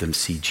to help them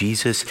see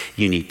Jesus.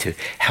 You need to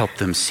help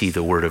them see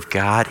the Word of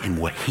God and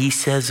what He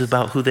says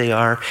about who they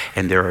are.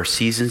 And there are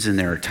seasons and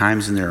there are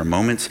times and there are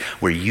moments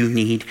where you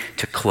need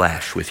to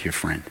clash with your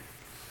friend,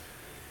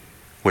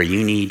 where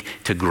you need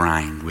to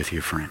grind with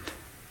your friend,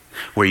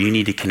 where you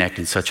need to connect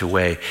in such a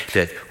way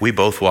that we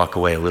both walk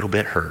away a little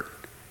bit hurt.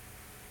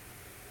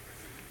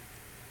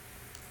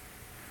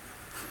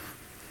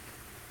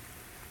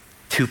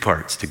 Two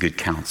parts to good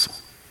counsel.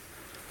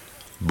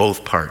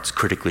 Both parts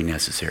critically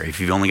necessary. If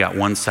you've only got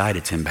one side,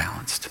 it's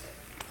imbalanced.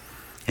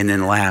 And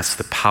then last,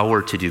 the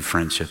power to do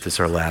friendship. This is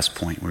our last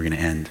point. We're going to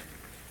end.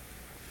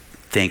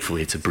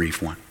 Thankfully, it's a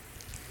brief one.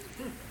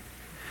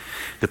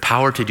 The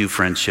power to do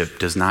friendship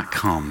does not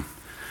come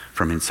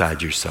from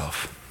inside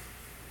yourself,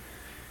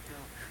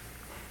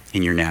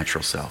 in your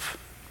natural self.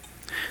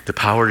 The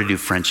power to do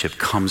friendship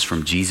comes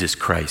from Jesus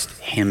Christ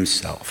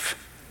himself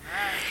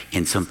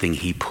in something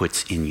he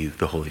puts in you,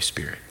 the Holy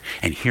Spirit.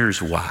 And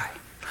here's why.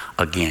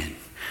 Again,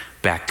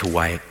 back to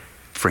why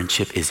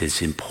friendship is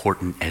as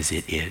important as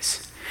it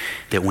is.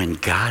 That when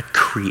God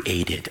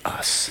created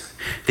us,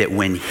 that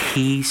when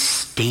he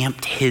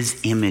stamped his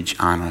image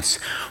on us,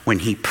 when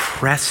he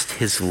pressed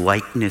his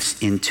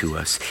likeness into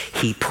us,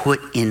 he put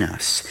in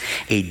us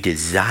a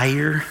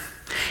desire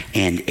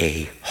and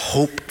a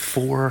hope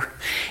for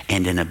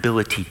and an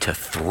ability to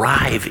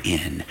thrive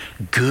in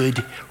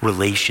good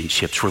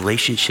relationships,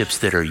 relationships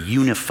that are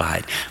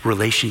unified,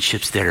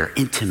 relationships that are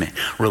intimate,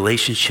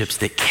 relationships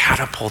that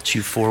catapult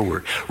you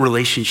forward,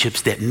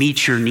 relationships that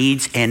meet your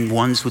needs and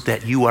ones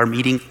that you are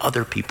meeting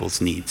other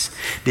people's needs.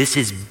 This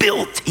is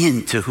built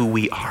into who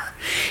we are.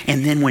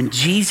 And then when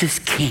Jesus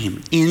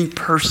came in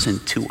person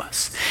to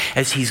us,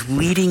 as he's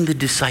leading the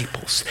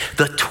disciples,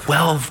 the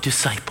 12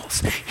 disciples,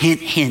 hint,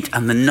 hint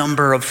on the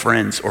number of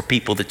friends or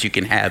people that you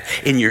can have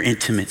in your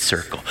intimate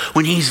circle.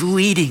 When he's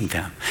leading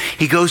them,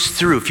 he goes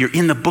through, if you're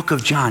in the book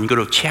of John, you go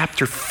to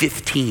chapter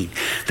 15,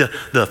 the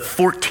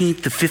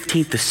 14th, the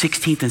 15th, the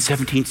 16th, and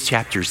 17th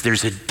chapters,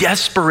 there's a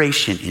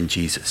desperation in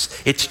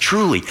Jesus. It's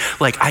truly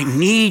like, I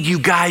need you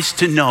guys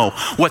to know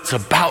what's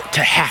about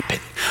to happen.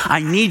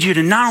 I need you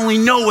to not only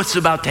know what's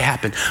about to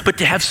happen, but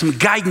to have some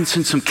guidance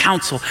and some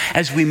counsel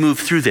as we move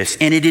through this.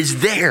 And it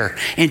is there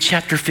in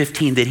chapter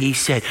 15 that he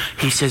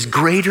says,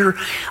 greater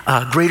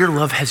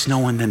love has no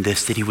one than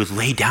this, that he would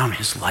lay down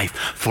his life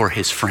for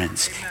his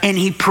friends. And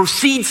he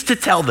proceeds to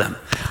tell them,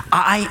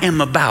 I am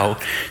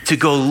about to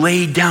go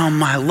lay down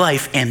my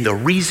life. And the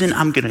reason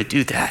I'm going to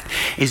do that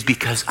is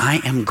because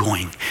I am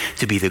going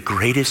to be the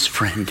greatest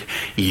friend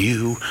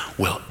you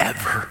will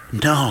ever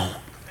know.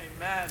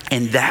 Amen.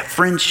 And that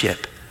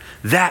friendship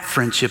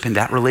and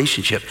that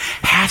relationship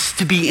has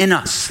to be in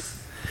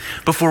us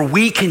before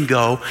we can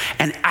go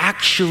and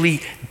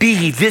actually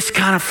be this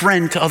kind of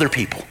friend to other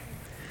people.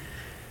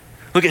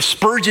 Look at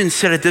Spurgeon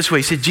said it this way.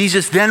 He said,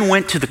 Jesus then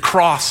went to the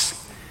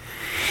cross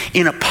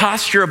in a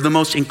posture of the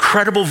most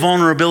incredible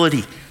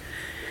vulnerability.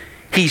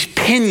 He's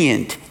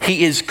pinioned.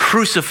 He is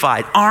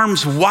crucified,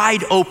 arms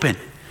wide open,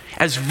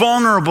 as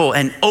vulnerable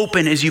and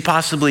open as you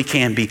possibly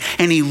can be.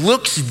 And he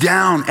looks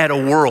down at a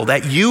world,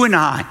 at you and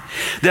I,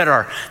 that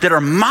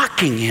are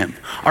mocking him,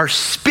 are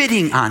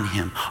spitting on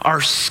him,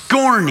 are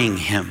scorning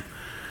him,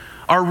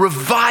 are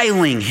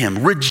reviling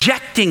him,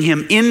 rejecting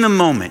him in the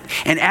moment.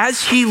 And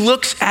as he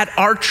looks at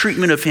our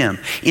treatment of him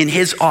in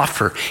his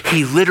offer,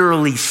 he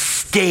literally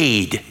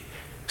stayed,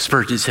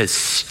 Spurgeon says,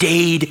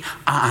 stayed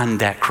on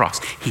that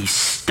cross. He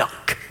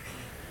stuck.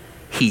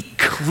 He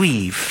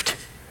cleaved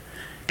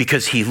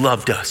because he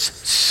loved us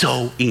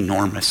so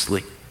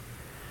enormously.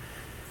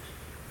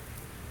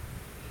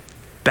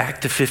 Back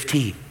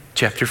to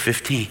chapter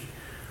 15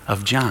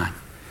 of John.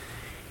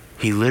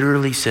 He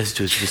literally says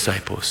to his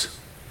disciples,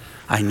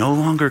 I no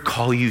longer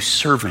call you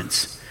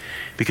servants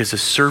because a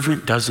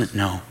servant doesn't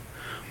know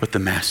what the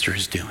master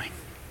is doing.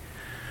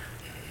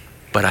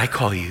 But I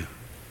call you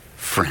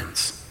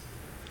friends.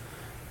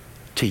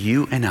 To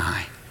you and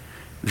I,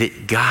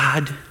 that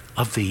God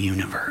of the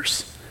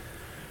universe,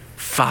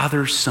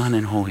 Father, Son,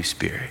 and Holy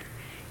Spirit,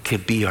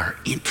 could be our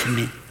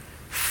intimate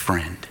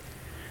friend,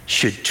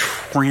 should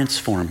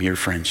transform your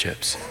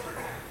friendships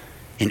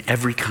in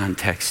every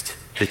context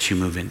that you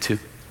move into.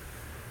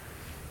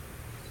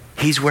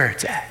 He's where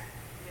it's at.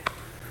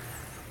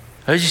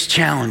 I just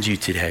challenge you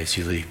today as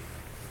you leave,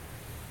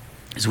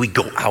 as we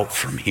go out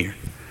from here.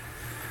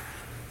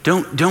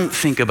 Don't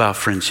think about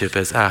friendship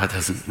as, it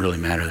doesn't really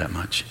matter that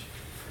much.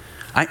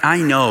 I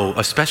know,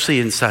 especially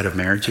inside of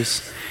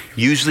marriages,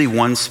 usually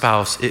one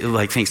spouse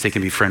thinks they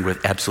can be friend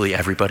with absolutely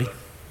everybody,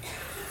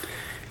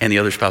 and the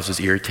other spouse is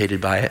irritated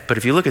by it. But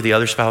if you look at the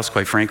other spouse,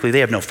 quite frankly, they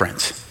have no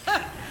friends.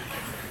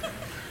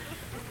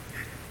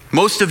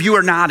 Most of you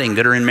are nodding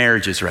that are in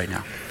marriages right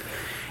now.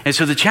 And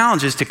so the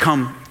challenge is to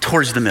come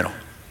towards the middle.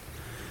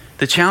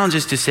 The challenge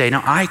is to say,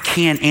 no, I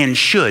can and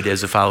should,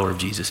 as a follower of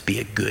Jesus, be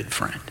a good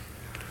friend.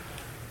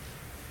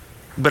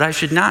 But I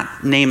should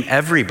not name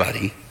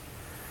everybody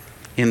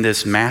in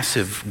this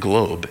massive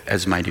globe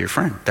as my dear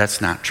friend. That's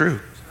not true.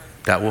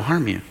 That will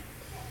harm you.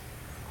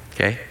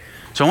 Okay?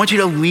 So I want you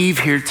to leave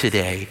here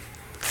today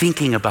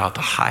thinking about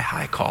the high,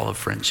 high call of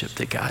friendship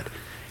that God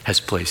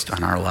has placed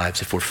on our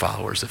lives if we're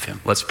followers of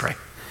him. Let's pray.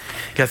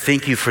 God,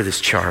 thank you for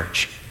this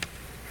charge.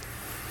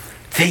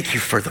 Thank you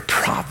for the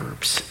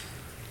Proverbs.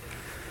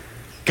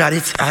 God,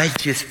 I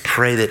just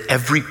pray that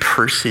every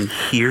person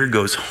here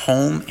goes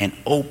home and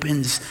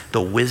opens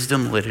the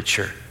wisdom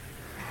literature,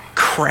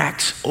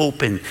 cracks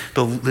open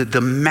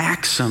the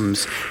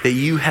maxims that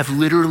you have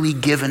literally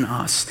given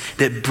us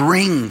that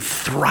bring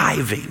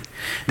thriving,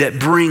 that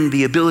bring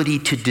the ability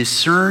to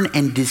discern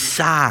and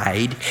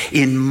decide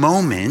in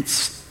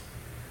moments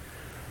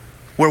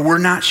where we're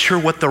not sure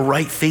what the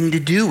right thing to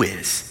do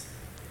is.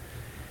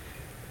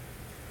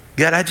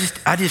 God, I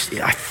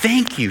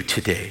thank you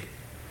today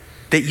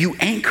that you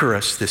anchor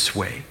us this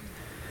way,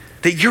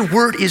 that your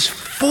word is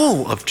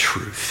full of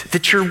truth,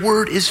 that your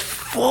word is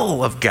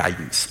full of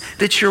guidance,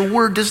 that your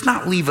word does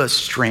not leave us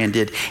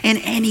stranded in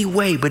any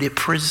way, but it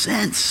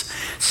presents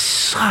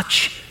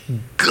such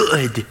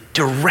good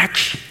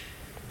direction,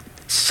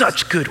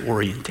 such good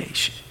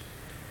orientation.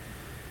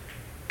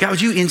 God,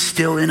 would you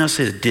instill in us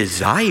a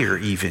desire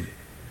even?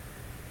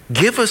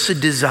 Give us a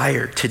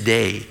desire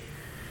today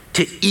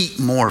to eat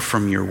more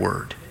from your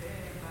word.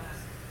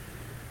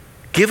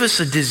 Give us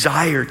a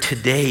desire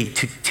today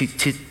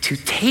to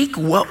take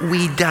what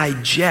we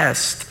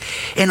digest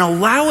and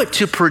allow it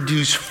to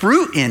produce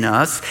fruit in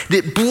us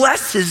that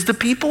blesses the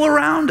people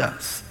around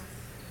us.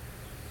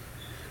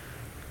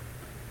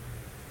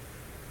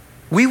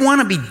 We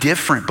want to be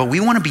different, but we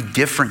want to be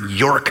different,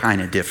 your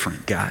kind of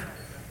different, God.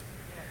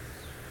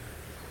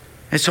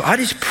 And so I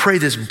just pray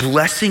this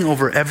blessing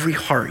over every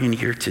heart in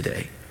here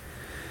today.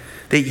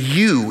 That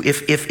you,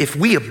 if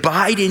we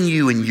abide in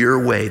you in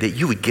your way, that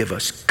you would give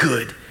us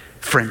good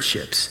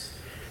friendships,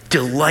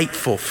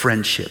 delightful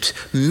friendships,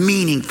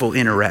 meaningful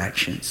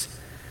interactions,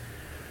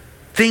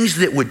 things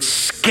that would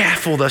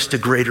scaffold us to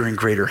greater and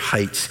greater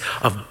heights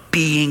of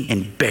being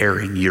and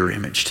bearing your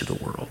image to the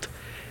world.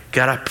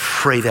 God, I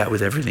pray that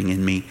with everything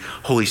in me.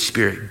 Holy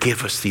Spirit,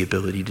 give us the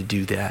ability to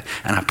do that.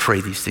 And I pray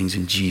these things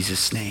in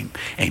Jesus' name.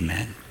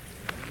 Amen.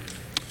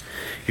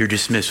 You're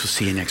dismissed. We'll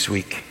see you next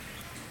week.